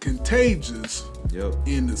 Contagious Yep.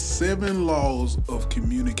 in the 7 Laws of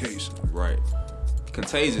Communication. Right.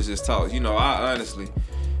 Contagious is talk. You know, I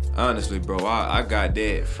honestly, bro, I got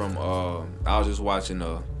that from I was just watching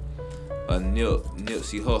a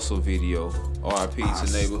Nipsey Hussle video, R.I.P.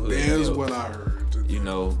 to Neighborhood. That's Nip. what I heard. You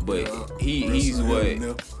know, but Yeah. he's Listen, what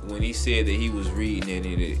Nip. when he said that he was reading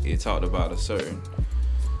it talked about a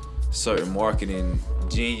certain marketing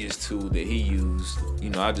genius tool that he used. You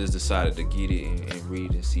know, I just decided to get it and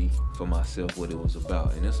read and see for myself what it was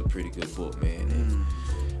about, and it's a pretty good book, man.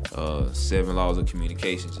 And 7 Laws of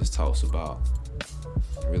Communication just talks about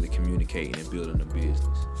really communicating and building a business.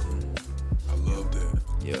 I love that.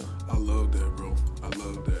 Yeah. I love that, bro. I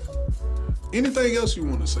love that. Anything else you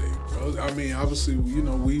want to say, bro? I mean, obviously, you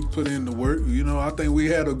know, we put in the work. You know, I think we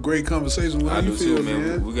had a great conversation. How I you do feel, too,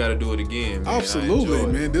 man. We got to do it again, man. Absolutely, I enjoy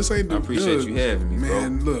it. man. This ain't the I appreciate you having me, bro.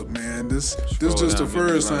 Man, look, man, this Scroll just the down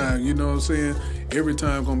first memory lane. time. You know what I'm saying? Every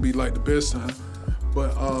time gonna be like the best time.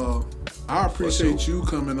 But I appreciate you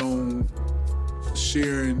coming on,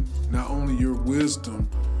 sharing not only your wisdom,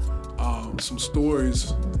 some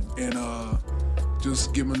stories, and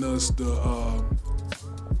just giving us a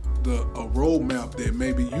roadmap that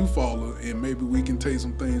maybe you follow, and maybe we can take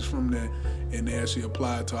some things from that and actually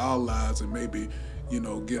apply it to our lives, and maybe, you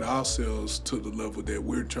know, get ourselves to the level that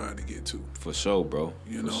we're trying to get to. For sure, bro.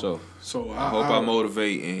 You For know, sure. so I hope I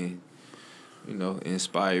motivate and, you know,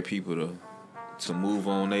 inspire people to move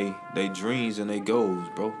on they dreams and their goals,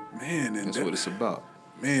 bro. Man, and That's what it's about.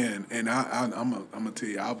 Man, and I'm gonna tell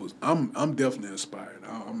you, I'm definitely inspired.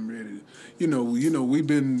 I'm ready. You know, we've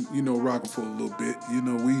been, you know, rocking for a little bit. You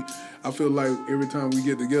know, I feel like every time we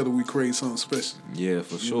get together, we create something special. Yeah,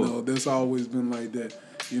 for sure. You know, that's always been like that.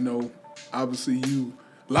 You know, obviously a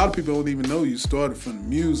lot of people don't even know you started from the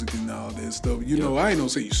music and all that stuff. You know, I ain't gonna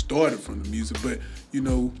say you started from the music, but, you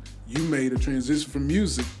know, you made a transition from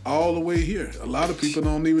music all the way here. A lot of people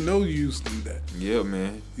don't even know you used to do that. Yeah,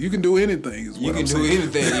 man. You can do anything is what You can I'm do saying.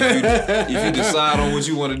 anything if you decide on what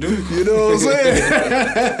you want to do. You know what I'm saying?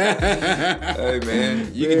 Hey,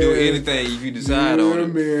 man, you can do anything if you decide on it.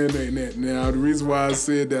 Man, ain't that. Now, the reason why I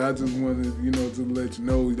said that, I just wanted, you know, to let you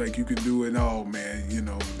know, like, you can do it all, man. You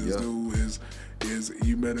know, this dude is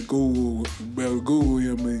you better Google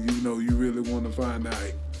him, and, you know, you really want to find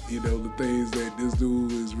out, you know, the things that this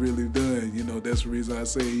dude has really done. You know, that's the reason I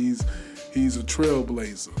say he's a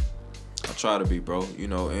trailblazer. I try to be, bro. You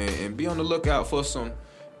know, and be on the lookout for some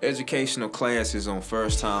educational classes on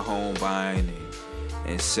first-time home buying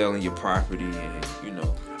and selling your property, and, you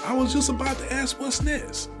know. I was just about to ask what's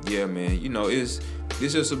next. Yeah, man. You know, it's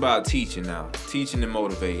just about teaching now. Teaching and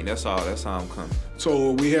motivating. That's all. That's how I'm coming.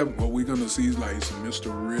 So we're gonna see like some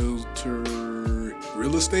Mr. Realtor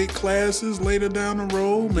real estate classes later down the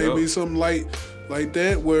road. Maybe something like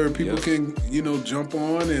that where people can, you know, jump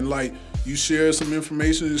on and, like, you share some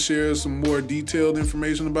information and share some more detailed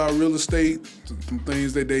information about real estate, some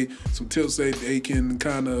things some tips that they can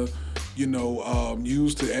kind of, you know,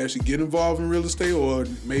 use to actually get involved in real estate, or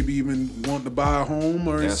maybe even want to buy a home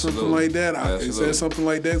or something like that. Is that something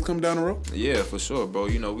like that come down the road? Yeah, for sure, bro.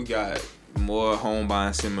 You know, we got more home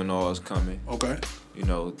buying seminars coming. Okay. You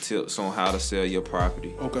know, tips on how to sell your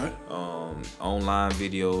property. Okay. Online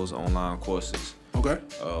videos, online courses. Okay.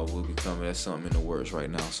 Will be coming. That's something in the works right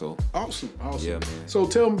now. So Awesome. yeah, man. So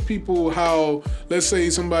tell people how, let's say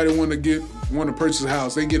somebody want to purchase a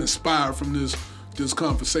house, they get inspired from this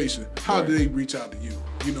conversation. How do they reach out to you?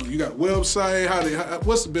 You know, you got a website.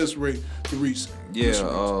 What's the best way to reach? Yeah,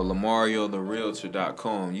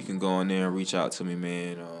 LamarioTheRealtor.com. You can go in there and reach out to me,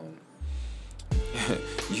 man.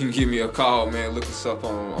 You can give me a call, man. Look us up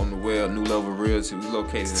on the web, New Level Realty. We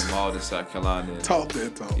located in Malden, South Carolina. Talk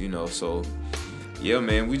that talk. You know, so yeah,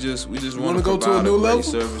 man. We just want to go to a new level?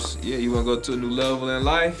 Service. Yeah, you want to go to a new level in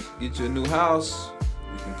life? Get you a new house?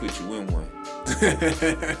 We can put you in one.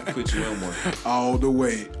 Put you in one. All the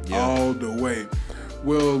way. Yeah. All the way.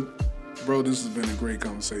 Well, bro, this has been a great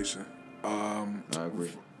conversation. I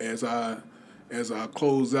agree. As I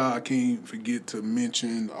close out, I can't forget to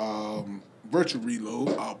mention Virtual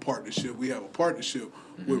Reload, our partnership. We have a partnership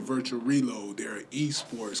with Virtual Reload. They're an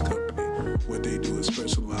esports company. What they do is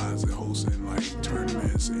specialize in hosting like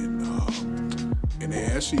tournaments and they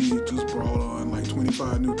actually just brought on like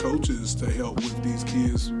 25 new coaches to help with these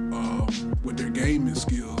kids with their gaming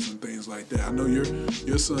skills and things like that. I know your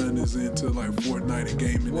son is into like Fortnite and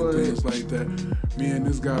gaming and things like that. Me and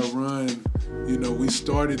this guy Run, you know, we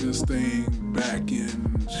started this thing back in,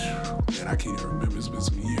 man, I can't even remember. It's been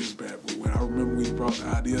some years back. But when I remember when he brought the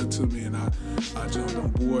idea to me and I jumped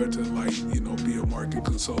on board to like, you know, be a market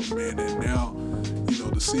consultant, man. And now, you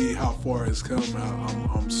know, to see how far it's come out,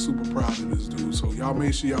 I'm super proud of this dude. So y'all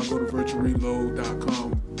make sure y'all go to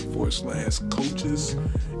virtualreload.com/coaches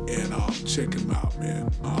and check him out,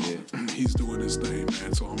 man. He's doing his thing,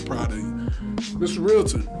 man. So I'm proud of you. Mr.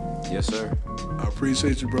 Realtor. Yes, sir. I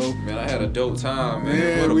appreciate you, bro. Man, I had a dope time,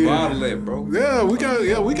 man. Where the bottle at, bro? Yeah, we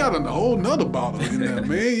got a whole nother bottle in there,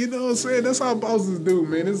 man. You know what I'm saying? That's how bosses do,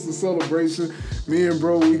 man. This is a celebration. Me and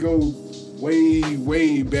bro, we go way,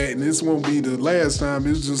 way back, and this won't be the last time.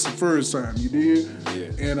 It's just the first time. You did?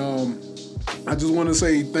 Yeah. And I just want to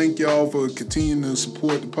say thank y'all for continuing to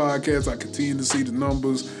support the podcast. I continue to see the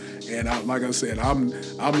numbers, and like I said, I'm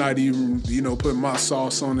not even, you know, putting my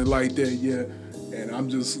sauce on it like that yet. And I'm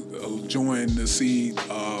just enjoying to see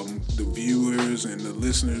the viewers and the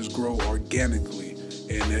listeners grow organically,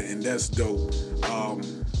 and that's dope.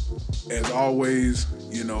 As always,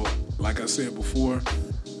 you know, like I said before,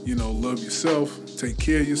 you know, love yourself, take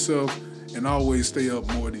care of yourself, and always stay up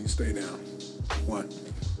more than you stay down. One.